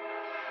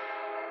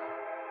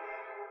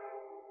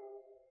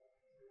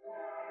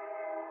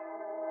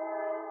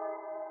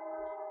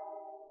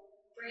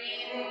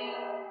 Breathing.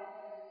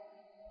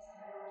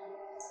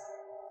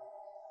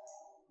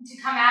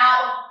 To come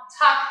out,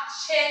 tuck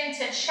chin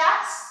to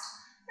chest,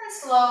 and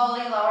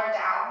slowly lower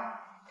down.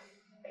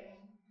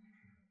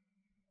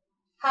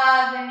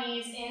 Hug the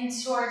knees in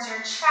towards your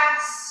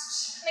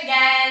chest. And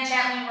again,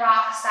 gently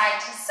rock side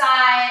to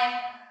side.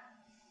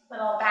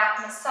 Little back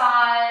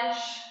massage.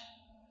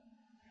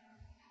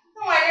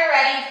 And when you're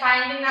ready,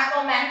 finding that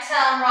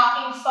momentum,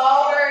 rocking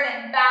forward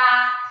and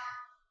back.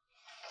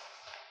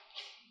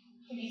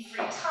 Maybe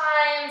 3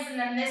 times, and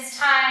then this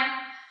time,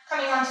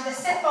 coming onto the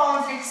sit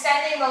bones and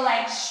extending the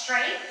legs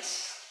straight.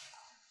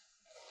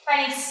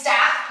 Finding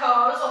staff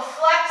pose, we'll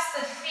flex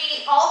the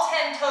feet, all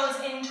 10 toes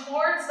in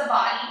towards the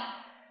body.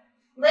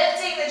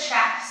 Lifting the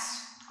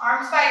chest,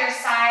 arms by your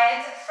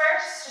sides at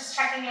first, just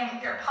checking in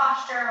with your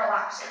posture,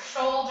 relax your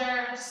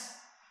shoulders.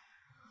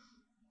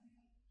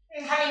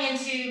 And coming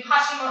into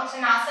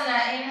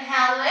Paschimottanasana,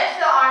 inhale, lift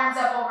the arms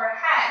up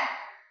overhead.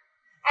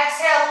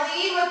 Exhale,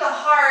 lead with the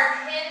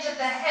heart, hinge at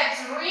the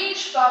hips,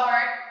 reach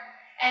forward,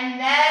 and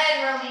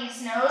then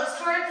release, nose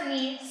towards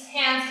knees.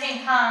 Hands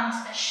can come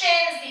to the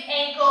shins, the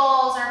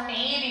ankles, or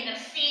maybe the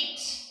feet.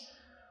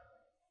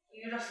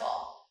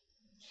 Beautiful.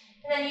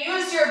 And then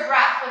use your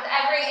breath. With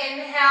every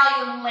inhale,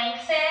 you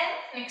lengthen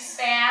and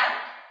expand.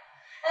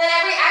 And then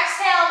every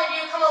exhale,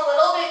 maybe you come a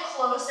little bit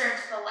closer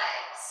to the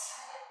legs.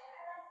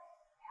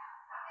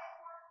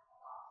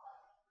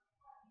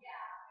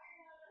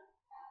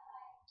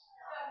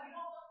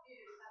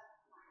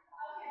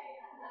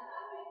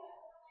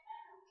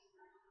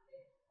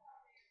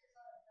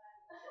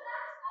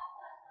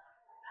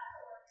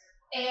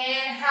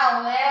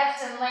 Inhale,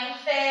 lift and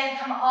lengthen.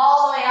 Come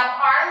all the way up,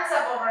 arms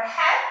up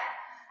overhead.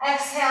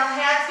 Exhale,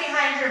 hands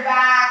behind your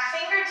back.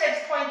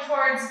 Fingertips point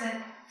towards the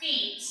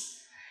feet.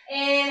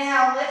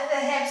 Inhale, lift the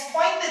hips,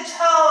 point the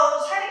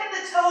toes. Try to get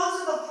the toes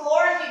to the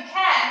floor if you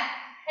can.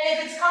 And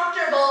if it's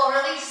comfortable,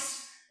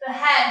 release the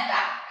head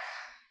back.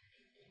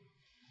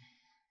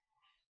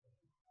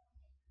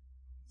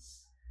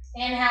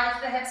 Inhale,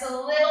 lift the hips a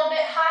little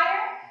bit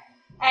higher.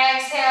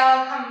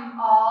 Exhale, come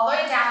all the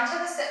way down to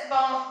the sit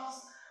bones.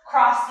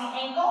 Cross the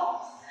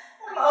ankles.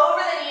 Come over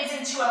the knees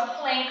into a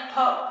plank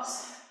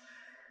pose.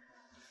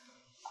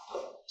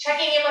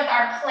 Checking in with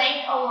our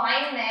plank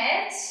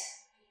alignment.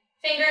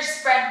 Fingers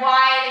spread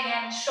wide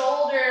again,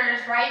 shoulders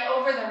right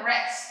over the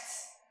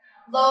wrists.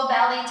 Low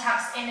belly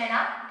tucks in and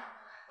up.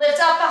 Lift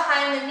up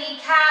behind the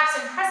kneecaps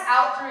and press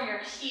out through your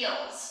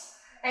heels.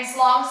 Nice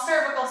long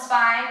cervical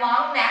spine,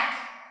 long neck.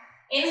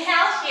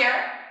 Inhale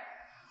here.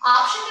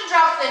 Option to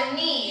drop the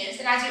knees,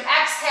 and as you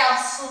exhale,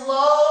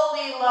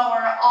 slowly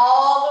lower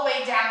all the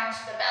way down to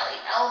the belly.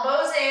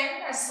 Elbows in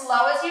as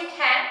slow as you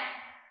can.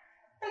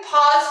 And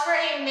pause for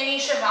a mini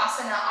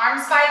shavasana.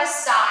 Arms by the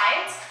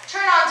sides.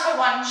 Turn onto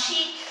one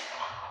cheek.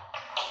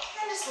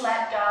 And just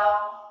let go.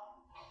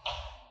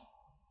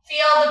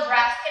 Feel the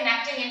breath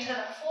connecting into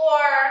the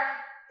floor.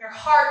 Your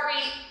heart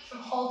rate from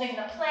holding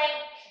the plank.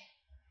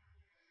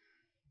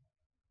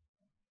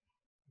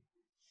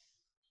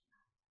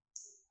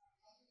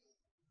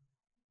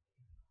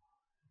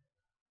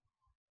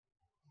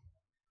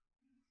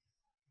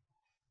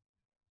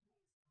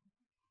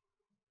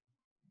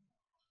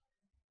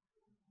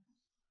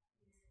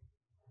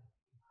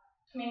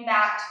 Coming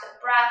back to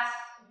the breath,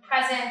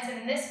 presence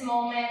in this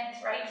moment,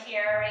 right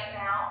here, right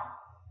now.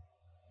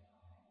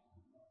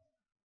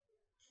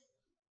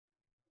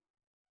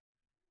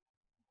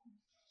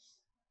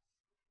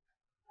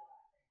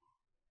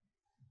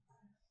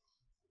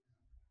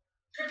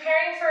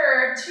 Preparing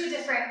for two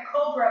different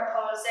cobra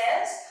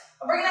poses.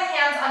 I'll bring the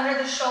hands under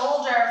the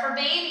shoulder for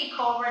baby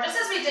cobra, just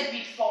as we did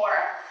before.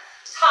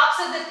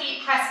 Tops of the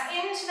feet press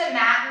into the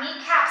mat,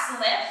 kneecaps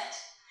lift.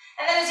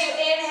 And then as you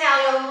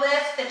inhale, you'll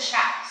lift the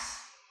chest.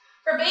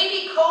 For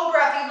baby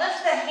cobra, if you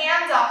lift the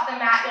hands off the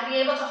mat, you'll be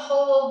able to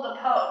hold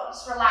the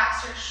pose.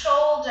 Relax your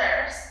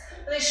shoulders,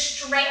 really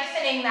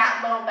strengthening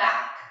that low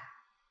back.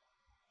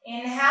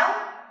 Inhale,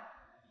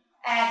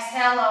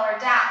 exhale, lower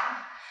down.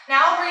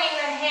 Now bringing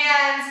the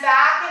hands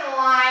back in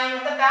line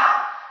with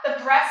about the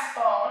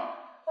breastbone,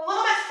 a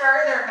little bit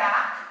further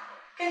back.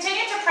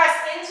 Continue to press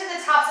into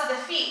the tops of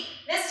the feet.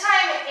 This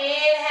time,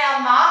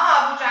 inhale,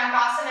 Maha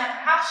Bhujangasana,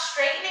 perhaps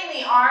straightening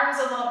the arms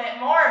a little bit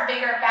more,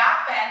 bigger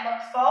back bend,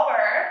 look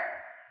forward.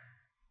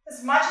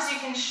 As much as you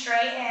can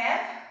straighten.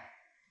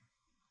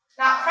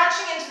 Not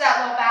crunching into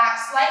that low back,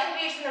 slight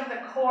engagement of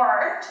the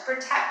core to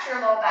protect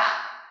your low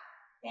back.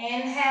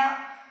 Inhale,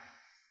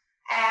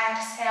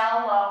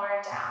 exhale,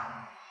 lower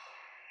down.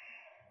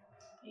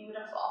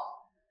 Beautiful.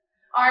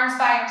 Arms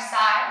by your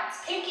sides,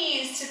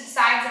 pinkies to the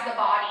sides of the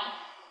body.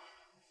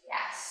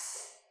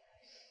 Yes.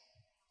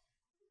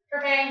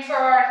 Preparing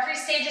for 3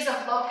 stages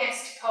of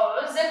locust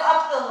pose. Zip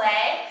up the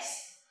legs.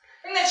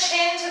 Bring the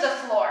chin to the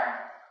floor.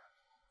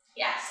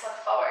 Yes, look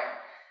forward.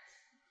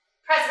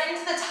 Press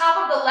into the top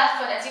of the left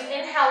foot as you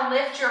inhale,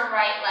 lift your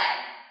right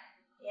leg.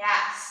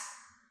 Yes.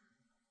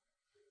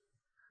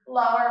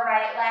 Lower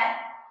right leg.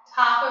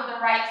 Top of the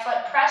right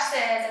foot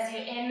presses as you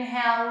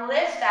inhale,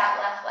 lift that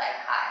left leg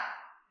high.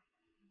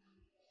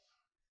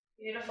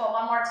 Beautiful.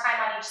 One more time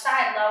on each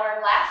side.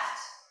 Lower left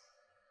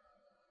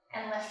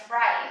and lift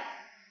right.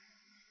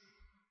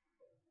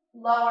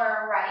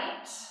 Lower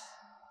right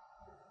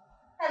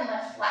and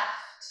lift left.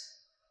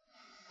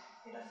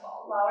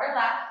 Beautiful. Lower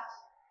left.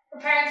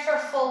 Preparing for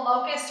full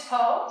locust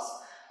pose.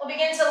 We'll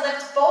begin to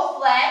lift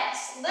both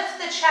legs, lift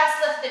the chest,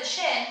 lift the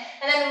chin,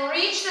 and then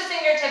reach the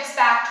fingertips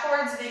back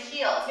towards the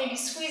heels, maybe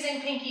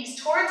squeezing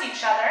pinkies towards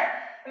each other.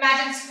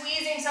 Imagine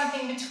squeezing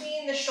something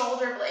between the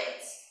shoulder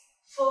blades.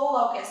 Full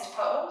locust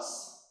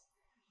pose.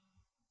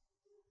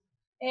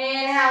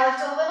 Inhale,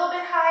 lift a little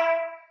bit higher.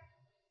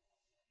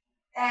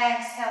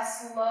 Exhale,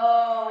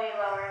 slowly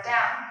lower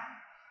down.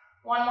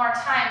 One more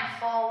time,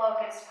 full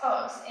locust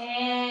pose.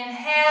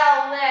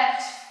 Inhale,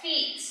 lift,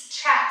 feet,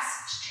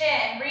 chest,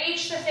 chin.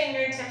 Reach the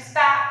fingertips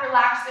back,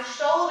 relax the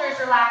shoulders,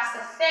 relax the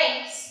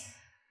face.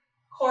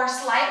 Core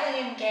slightly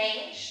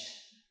engaged.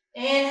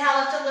 Inhale,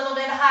 lift a little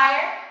bit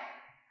higher.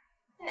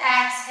 And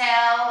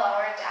exhale,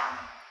 lower down.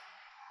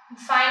 And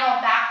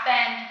final back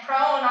bend,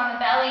 prone on the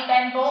belly.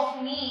 Bend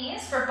both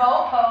knees for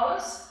bow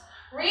pose.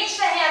 Reach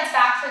the hands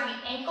back for the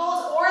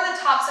ankles or the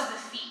tops of the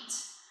feet.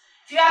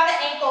 If you have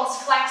the ankles,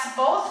 flex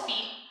both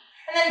feet.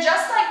 And then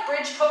just like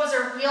bridge pose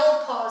or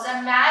wheel pose,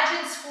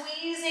 imagine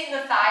squeezing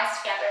the thighs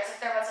together as if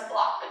there was a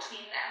block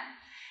between them.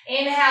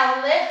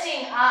 Inhale,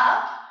 lifting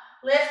up.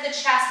 Lift the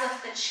chest,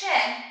 lift the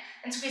chin,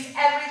 and squeeze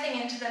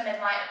everything into the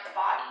midline of the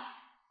body.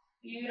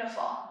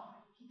 Beautiful.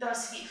 Keep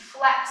those feet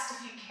flexed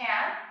if you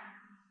can.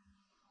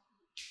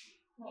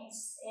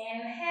 Nice.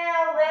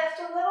 Inhale, lift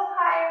a little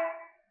higher.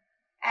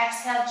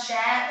 Exhale,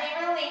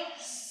 gently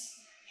release.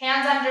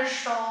 Hands under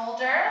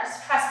shoulders.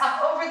 Press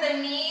up over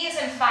the knees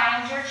and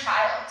find your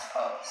child's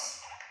pose.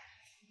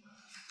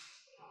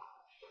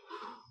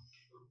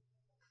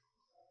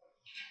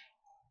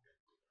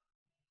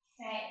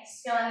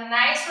 Nice. Feel a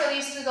nice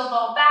release through the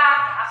low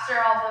back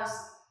after all those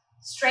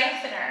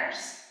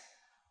strengtheners.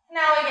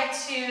 Now we get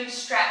to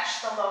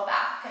stretch the low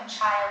back in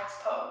child's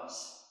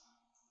pose.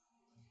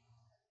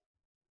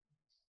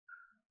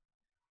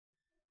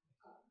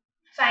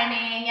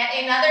 Finding yet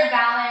another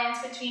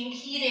balance between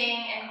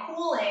heating and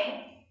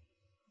cooling.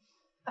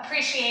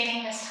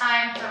 Appreciating this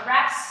time for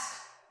rest.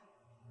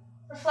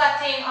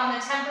 Reflecting on the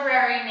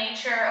temporary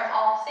nature of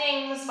all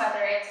things,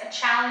 whether it's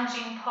a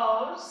challenging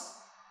pose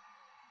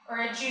or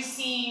a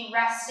juicy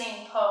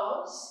resting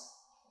pose.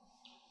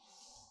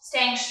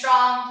 Staying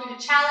strong through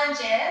the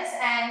challenges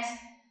and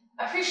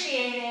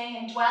appreciating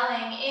and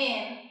dwelling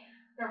in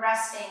the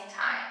resting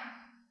time.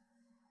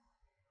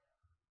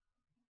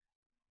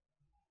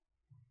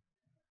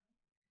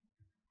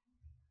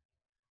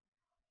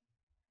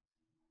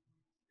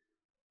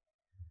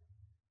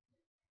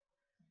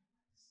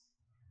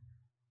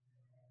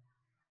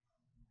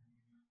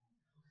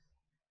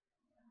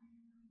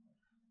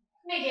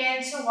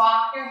 Begin to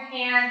walk your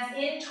hands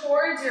in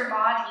towards your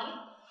body,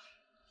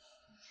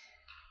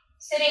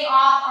 sitting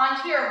off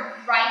onto your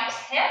right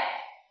hip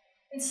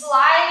and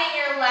sliding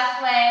your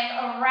left leg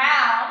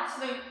around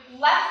so the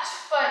left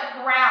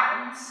foot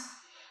grounds.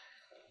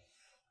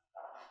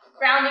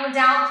 Grounding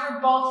down through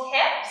both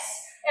hips.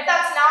 If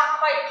that's not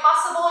quite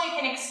possible, you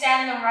can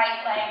extend the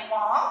right leg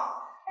long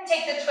and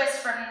take the twist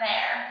from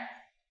there.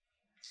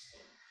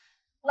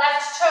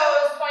 Left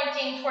toes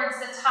pointing towards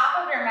the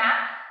top of your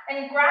mat,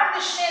 and grab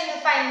the shin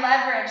to find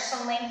leverage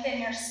to lengthen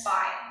your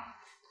spine.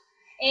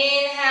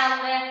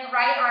 Inhale, lift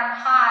right arm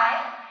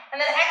high,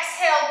 and then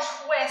exhale,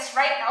 twist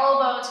right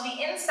elbow to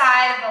the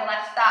inside of the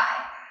left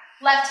thigh.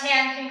 Left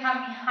hand can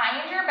come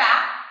behind your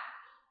back.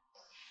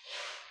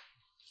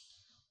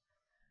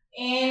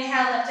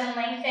 Inhale, lift and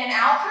lengthen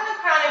out through the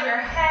crown of your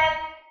head.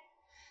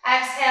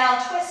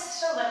 Exhale,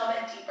 twist a little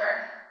bit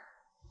deeper.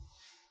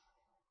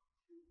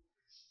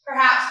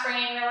 Perhaps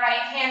bringing the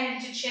right hand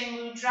into chin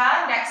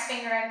mudra, next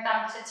finger and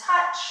thumb to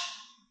touch,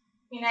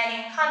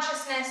 uniting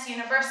consciousness,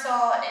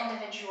 universal and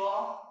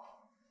individual.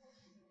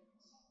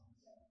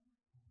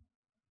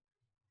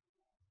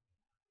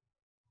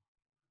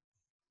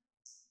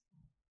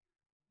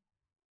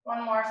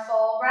 One more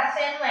full breath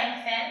in,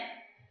 lengthen.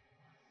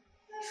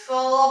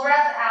 Full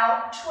breath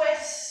out,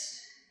 twist.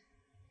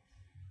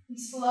 And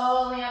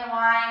slowly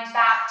unwind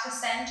back to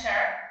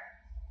center.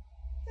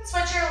 And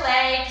switch your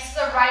legs.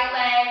 The right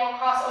leg will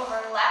cross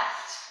over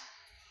left.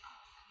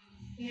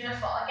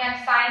 Beautiful.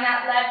 Again, find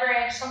that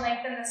leverage to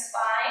lengthen the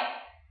spine.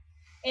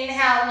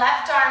 Inhale,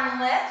 left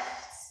arm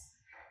lifts.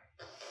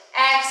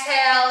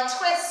 Exhale,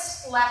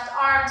 twist left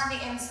arm to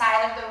the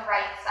inside of the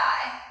right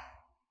thigh.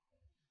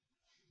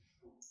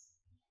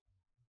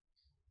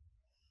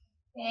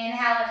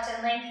 Inhale, lift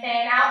and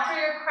lengthen out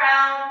through your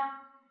crown.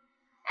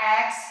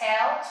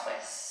 Exhale,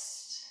 twist.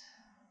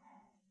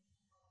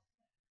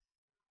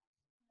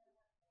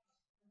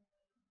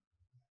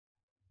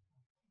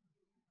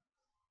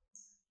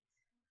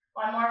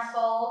 One more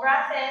full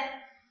breath in.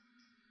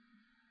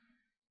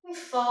 And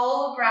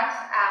full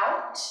breath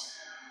out.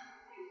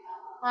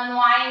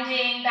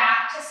 Unwinding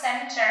back to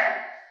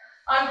center.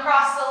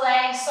 Uncross the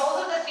legs,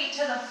 soles of the feet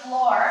to the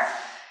floor.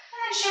 And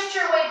then shift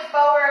your weight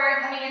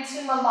forward, coming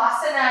into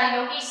Malasana,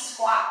 yogi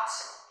squat.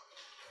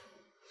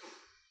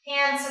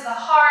 Hands to the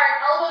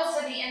heart, elbows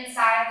to the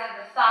insides of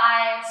the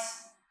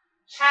thighs.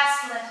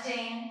 Chest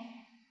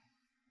lifting.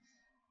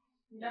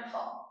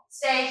 Beautiful.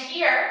 Stay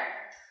here.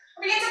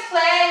 Begin to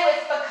play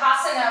with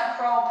Bakasana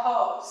crow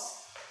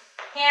pose.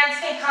 Hands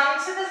can come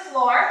to the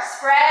floor,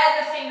 spread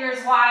the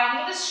fingers wide,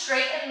 need to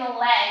straighten the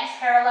legs,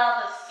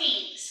 parallel the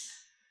feet.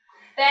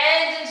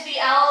 Bend into the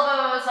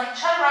elbows like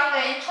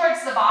chaturanga in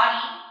towards the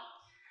body.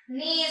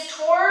 Knees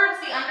towards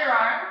the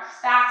underarms,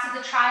 back to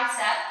the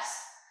triceps.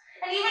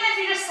 And even if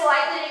you're just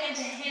slightly begin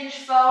to hinge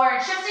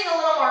forward, shifting a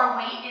little more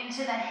weight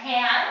into the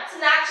hands,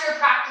 and that's your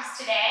practice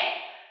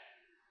today.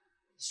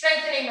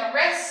 Strengthening the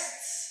wrists.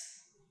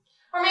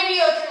 Or maybe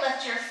you can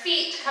lift your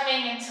feet,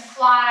 coming into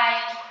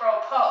fly into crow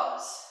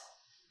pose.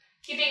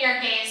 Keeping your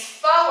gaze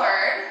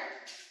forward,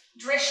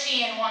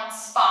 drishti in one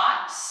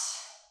spot.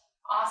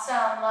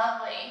 Awesome,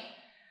 lovely.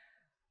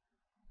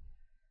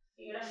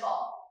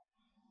 Beautiful.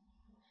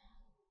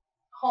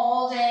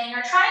 Holding,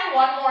 or trying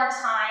one more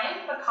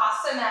time,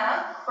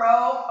 Bakasana,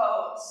 crow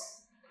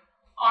pose.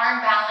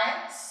 Arm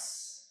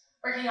balance,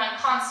 working on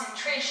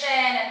concentration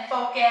and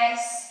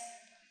focus,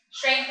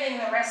 strengthening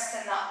the wrists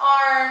and the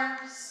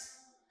arms.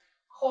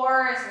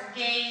 Core is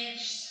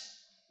engaged,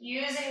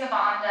 using the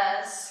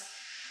bandhas.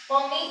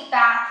 We'll meet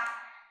back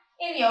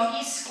in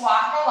yogi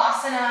squat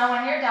malasana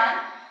when you're done.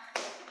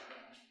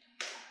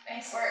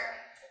 Nice work.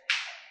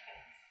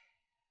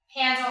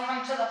 Hands will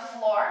come to the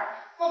floor.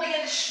 We'll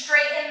begin to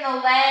straighten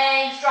the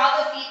legs, draw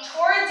the feet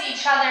towards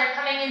each other,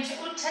 coming into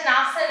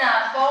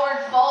Uttanasana,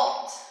 forward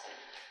fold.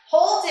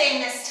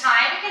 Holding this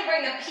time, you can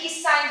bring the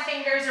peace sign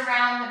fingers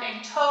around the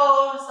big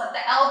toes, let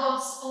the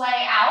elbows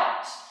splay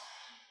out.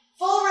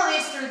 Full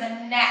release through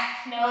the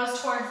neck,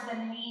 nose towards the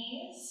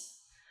knees.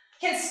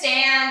 You can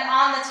stand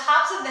on the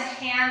tops of the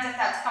hands if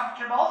that's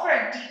comfortable for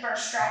a deeper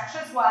stretch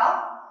as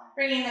well.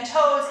 Bringing the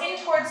toes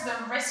in towards the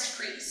wrist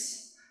crease.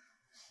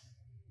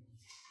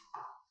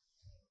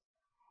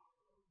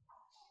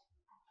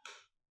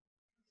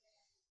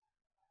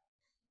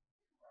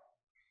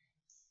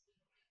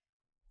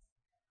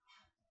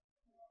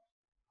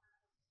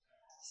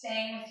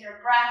 Staying with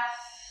your breath.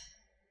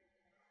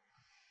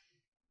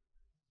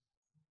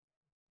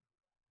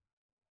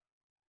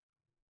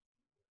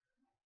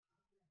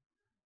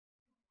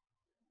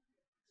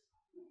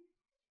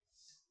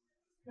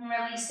 And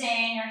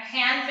releasing your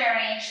hand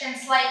variation,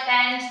 slight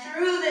bend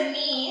through the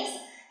knees.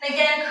 And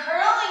again,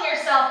 curling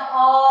yourself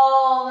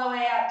all the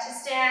way up to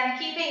stand,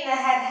 keeping the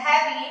head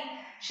heavy.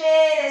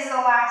 Chin is the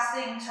last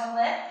thing to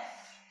lift.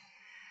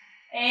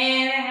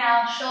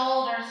 Inhale,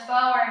 shoulders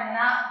forward and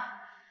up.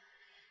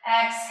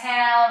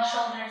 Exhale,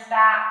 shoulders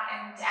back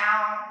and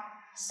down.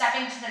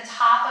 Stepping to the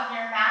top of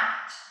your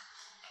mat.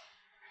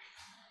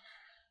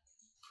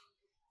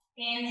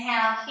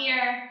 Inhale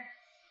here.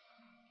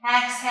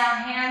 Exhale,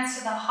 hands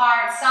to the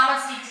heart.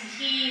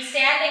 Samasthiti,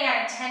 standing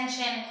at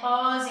attention,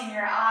 closing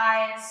your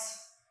eyes.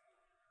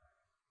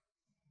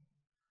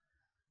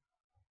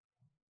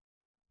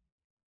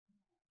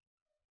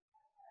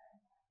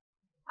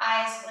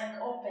 Eyes blink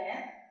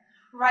open.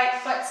 Right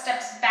foot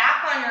steps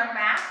back on your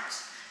mat.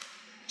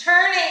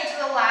 Turning to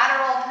the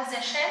lateral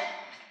position.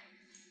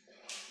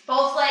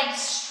 Both legs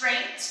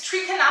straight.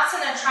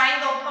 Trikonasana,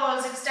 triangle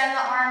pose. Extend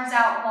the arms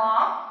out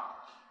long.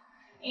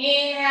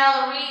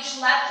 Inhale, reach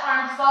left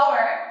arm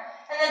forward.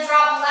 And then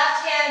drop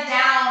left hand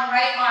down,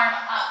 right arm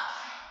up.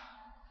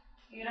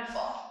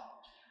 Beautiful.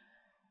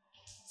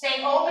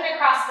 Staying open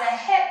across the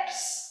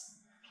hips.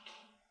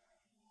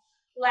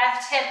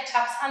 Left hip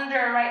tucks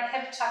under, right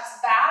hip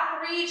tucks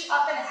back. Reach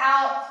up and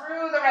out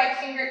through the right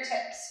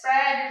fingertips.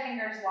 Spread your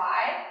fingers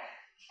wide.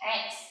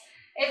 Nice.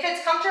 If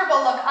it's comfortable,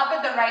 look up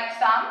at the right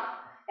thumb.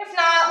 If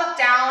not, look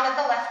down at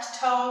the left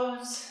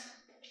toes.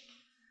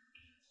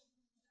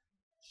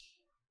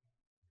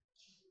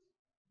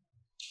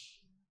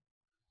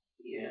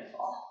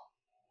 Beautiful.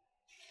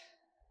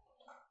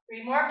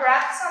 3 more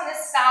breaths on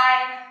this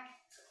side.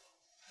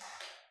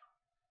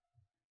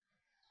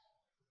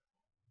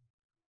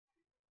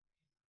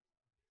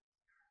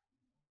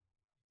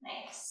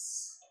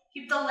 Nice.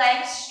 Keep the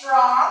legs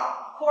strong.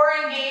 Core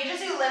engage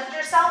as you lift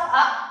yourself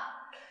up.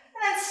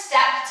 And then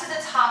step to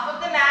the top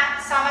of the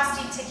mat.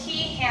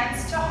 Samasthiti,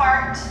 hands to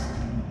heart.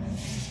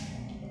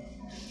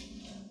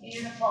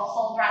 Beautiful.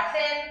 Full breath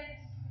in.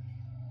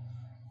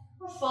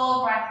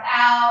 Full breath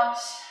out.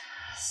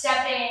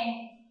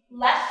 Stepping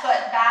left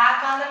foot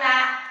back on the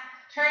mat.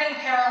 Turning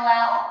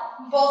parallel.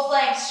 Both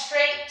legs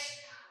straight.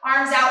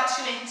 Arms out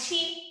to a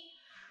T.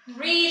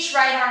 Reach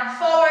right arm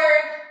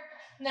forward.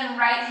 And then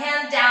right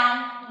hand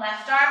down,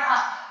 left arm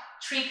up.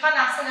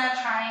 Trikonasana,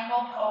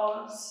 triangle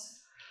pose.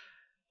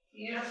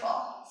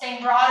 Beautiful.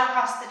 Staying broad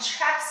across the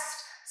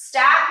chest,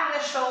 stacking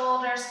the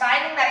shoulders,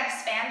 finding that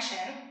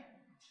expansion.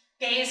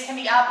 Gaze can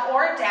be up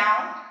or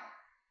down.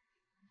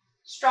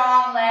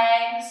 Strong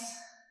legs.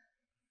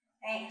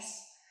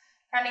 Nice.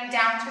 Running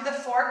down through the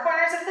 4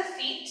 corners of the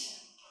feet.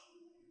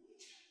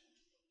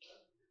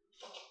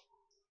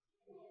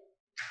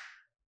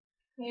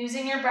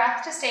 Using your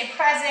breath to stay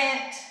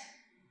present.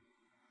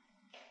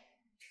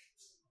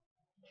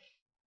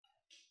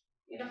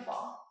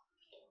 Beautiful.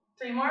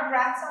 3 more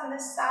breaths on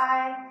this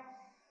side.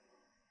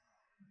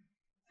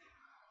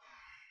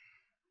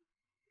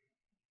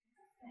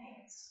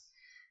 Nice.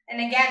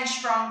 And again,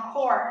 strong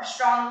core,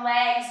 strong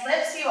legs,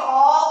 lifts you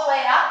all the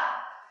way up.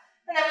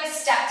 And then we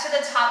step to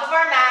the top of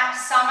our mat,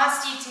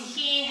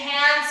 Samasthiti,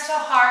 hands to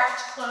heart,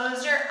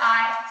 close your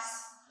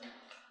eyes.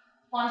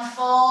 1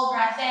 full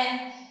breath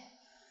in,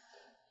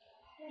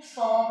 and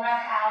full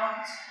breath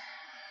out.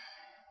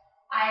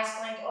 Eyes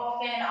blink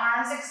open,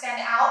 arms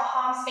extend out,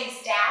 palms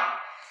face down.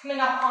 Coming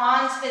up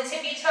onto the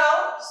tippy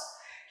toes,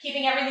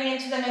 keeping everything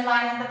into the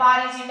midline of the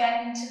body as you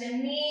bend into the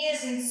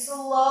knees and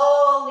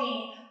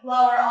slowly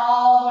lower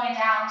all the way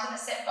down to the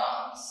sit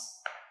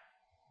bones.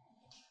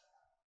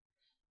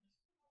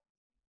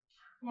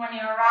 When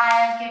you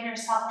arrive, give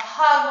yourself a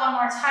hug 1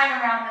 more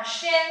time around the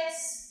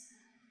shins.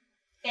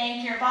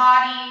 Thank your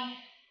body.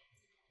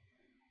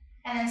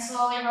 And then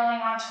slowly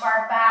rolling onto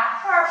our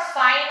back for our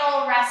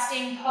final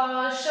resting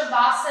pose,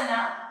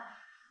 Shavasana.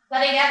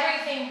 Letting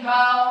everything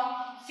go.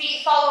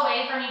 Feet fall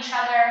away from each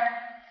other.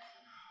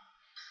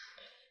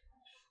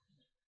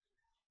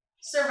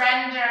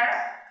 Surrender,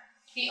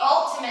 the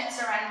ultimate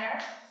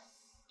surrender.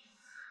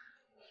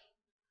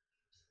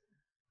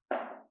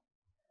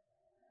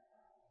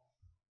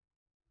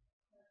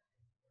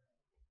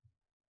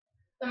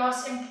 The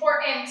most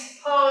important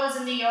pose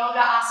in the yoga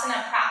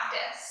asana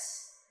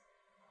practice,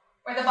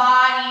 where the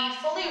body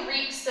fully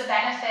reaps the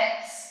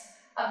benefits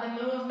of the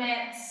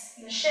movements,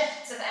 the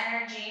shifts of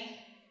energy.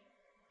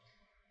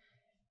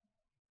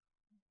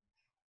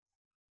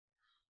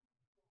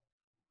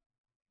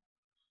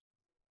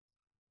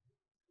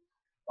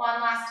 One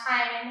last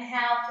time,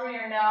 inhale through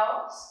your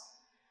nose.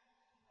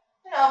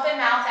 And open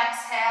mouth,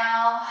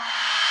 exhale.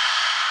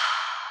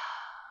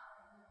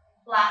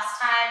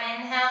 Last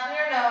time, inhale through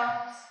your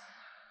nose.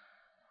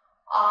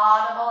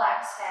 Audible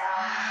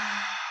exhale.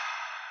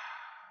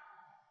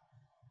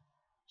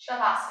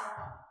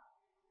 Shavasana.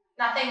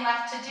 Nothing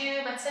left to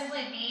do but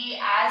simply be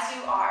as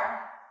you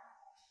are.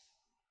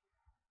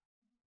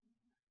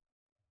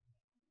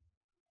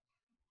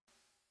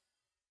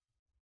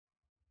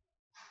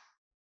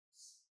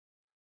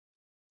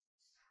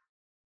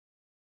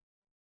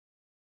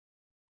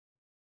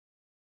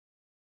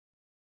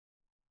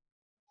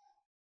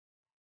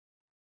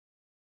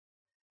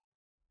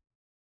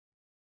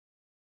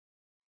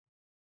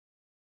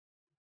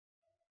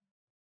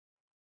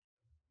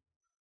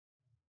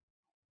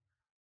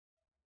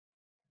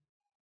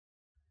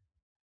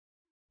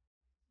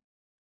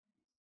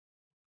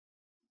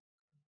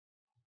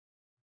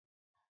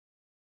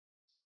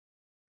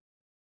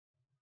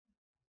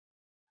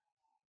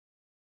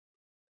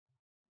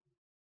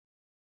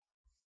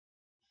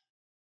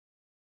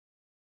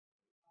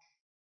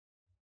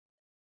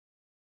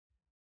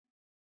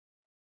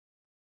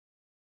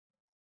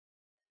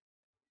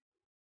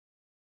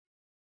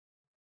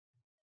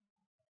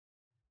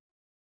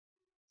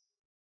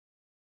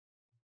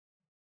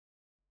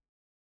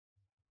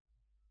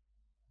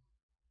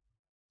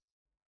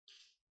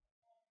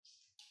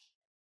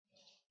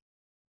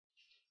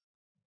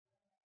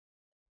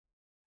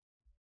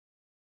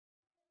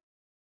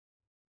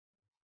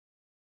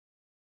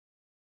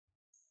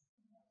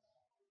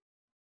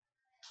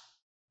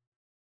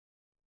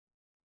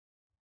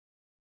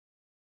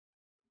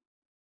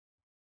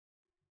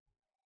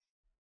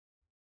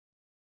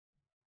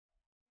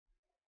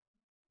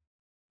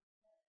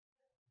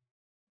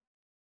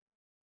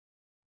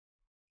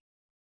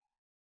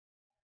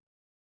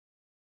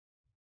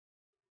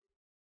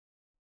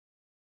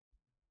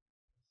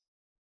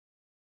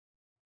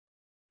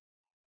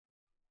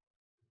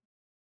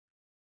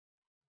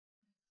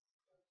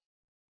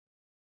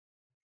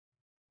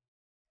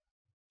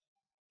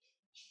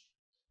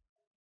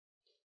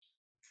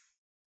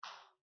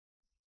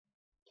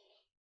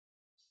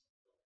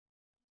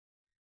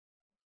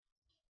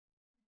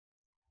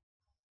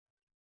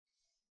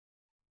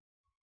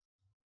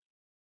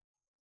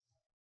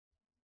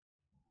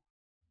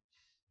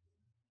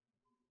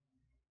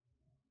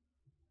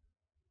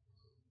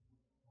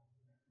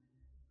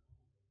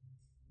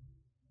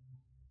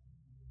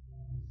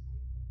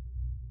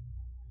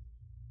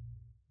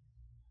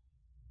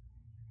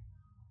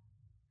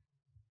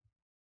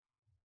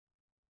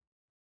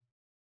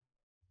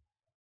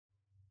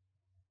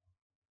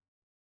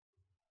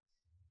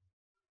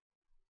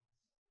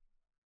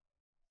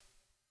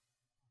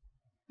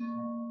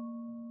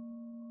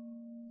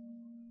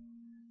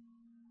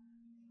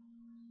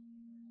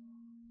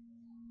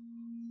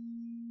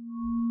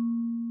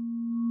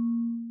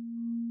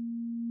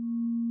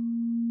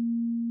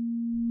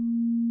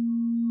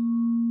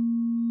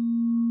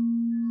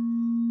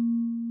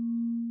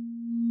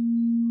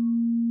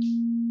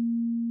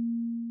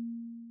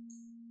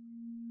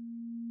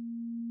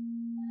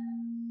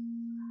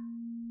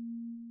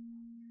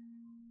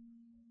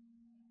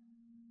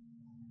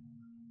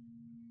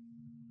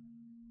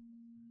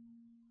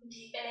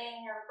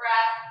 Deepening your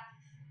breath.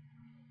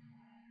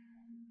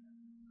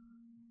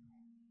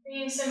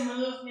 Bringing some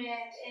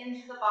movement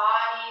into the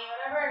body,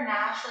 whatever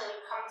naturally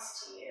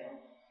comes to you.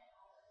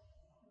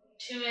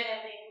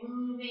 Intuitively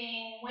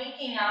moving,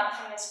 waking up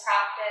from this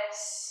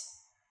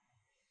practice.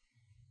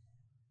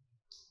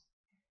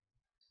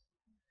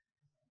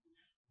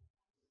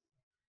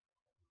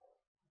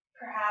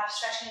 Perhaps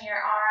stretching your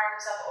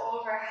arms up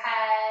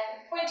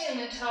overhead, pointing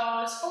the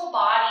toes, full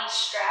body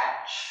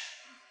stretch.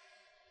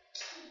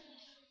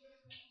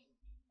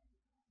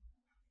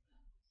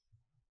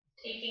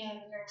 Taking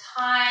your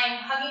time,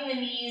 hugging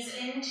the knees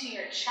into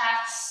your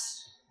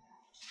chest.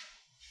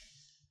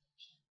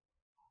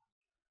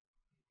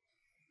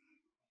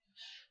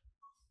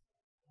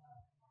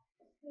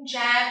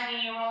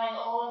 Gently rolling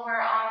over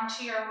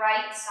onto your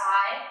right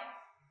side.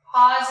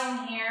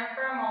 Pausing here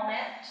for a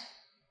moment.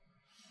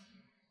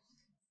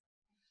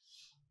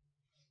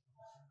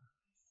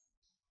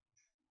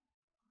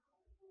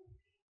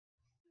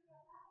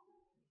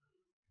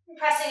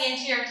 Pressing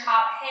into your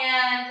top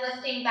hand,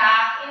 lifting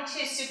back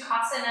into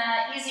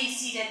Sukhasana, easy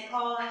seated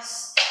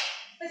pose,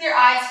 with your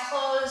eyes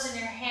closed and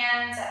your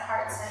hands at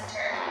heart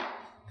center.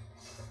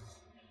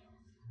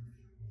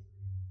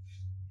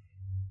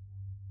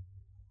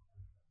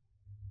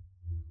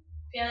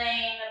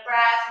 Feeling the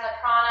breath and the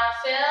prana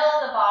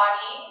fill the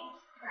body,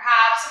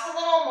 perhaps with a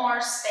little more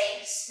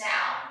space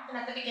now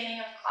than at the beginning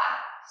of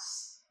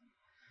class.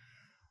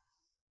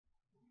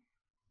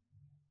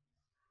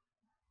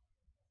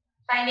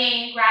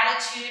 Finding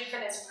gratitude for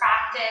this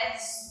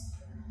practice,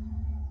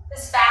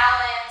 this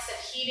balance of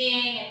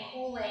heating and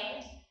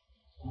cooling,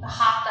 the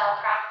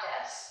Hatha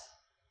practice,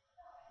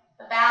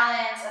 the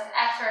balance of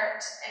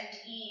effort and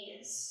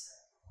ease.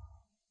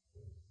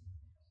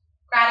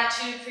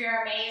 Gratitude for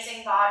your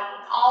amazing body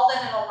and all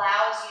that it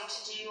allows you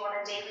to do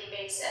on a daily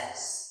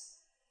basis.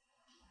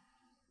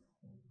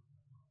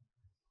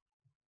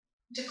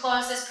 To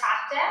close this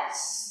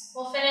practice,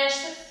 we'll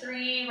finish with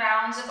 3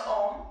 rounds of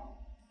Om.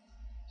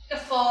 Take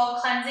a full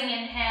cleansing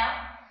inhale.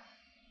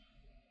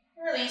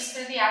 Release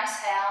through the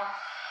exhale.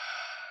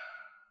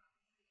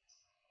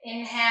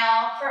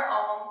 Inhale for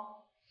Om.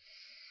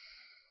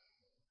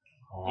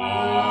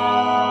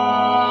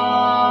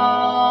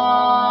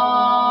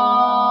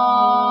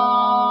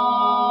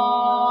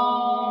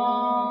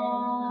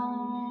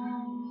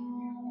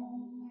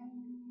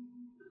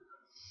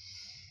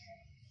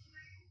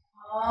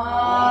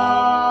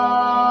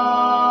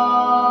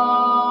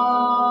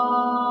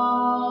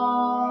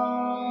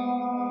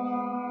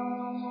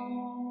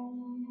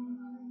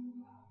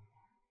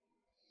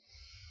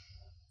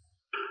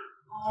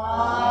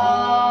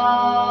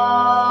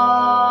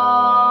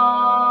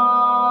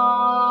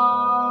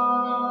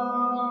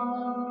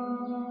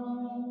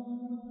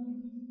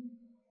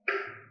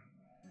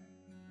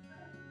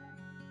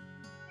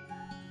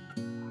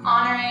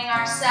 Honoring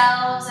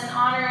ourselves and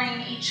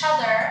honoring each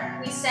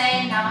other, we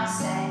say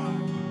namaste,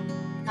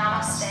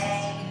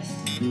 namaste,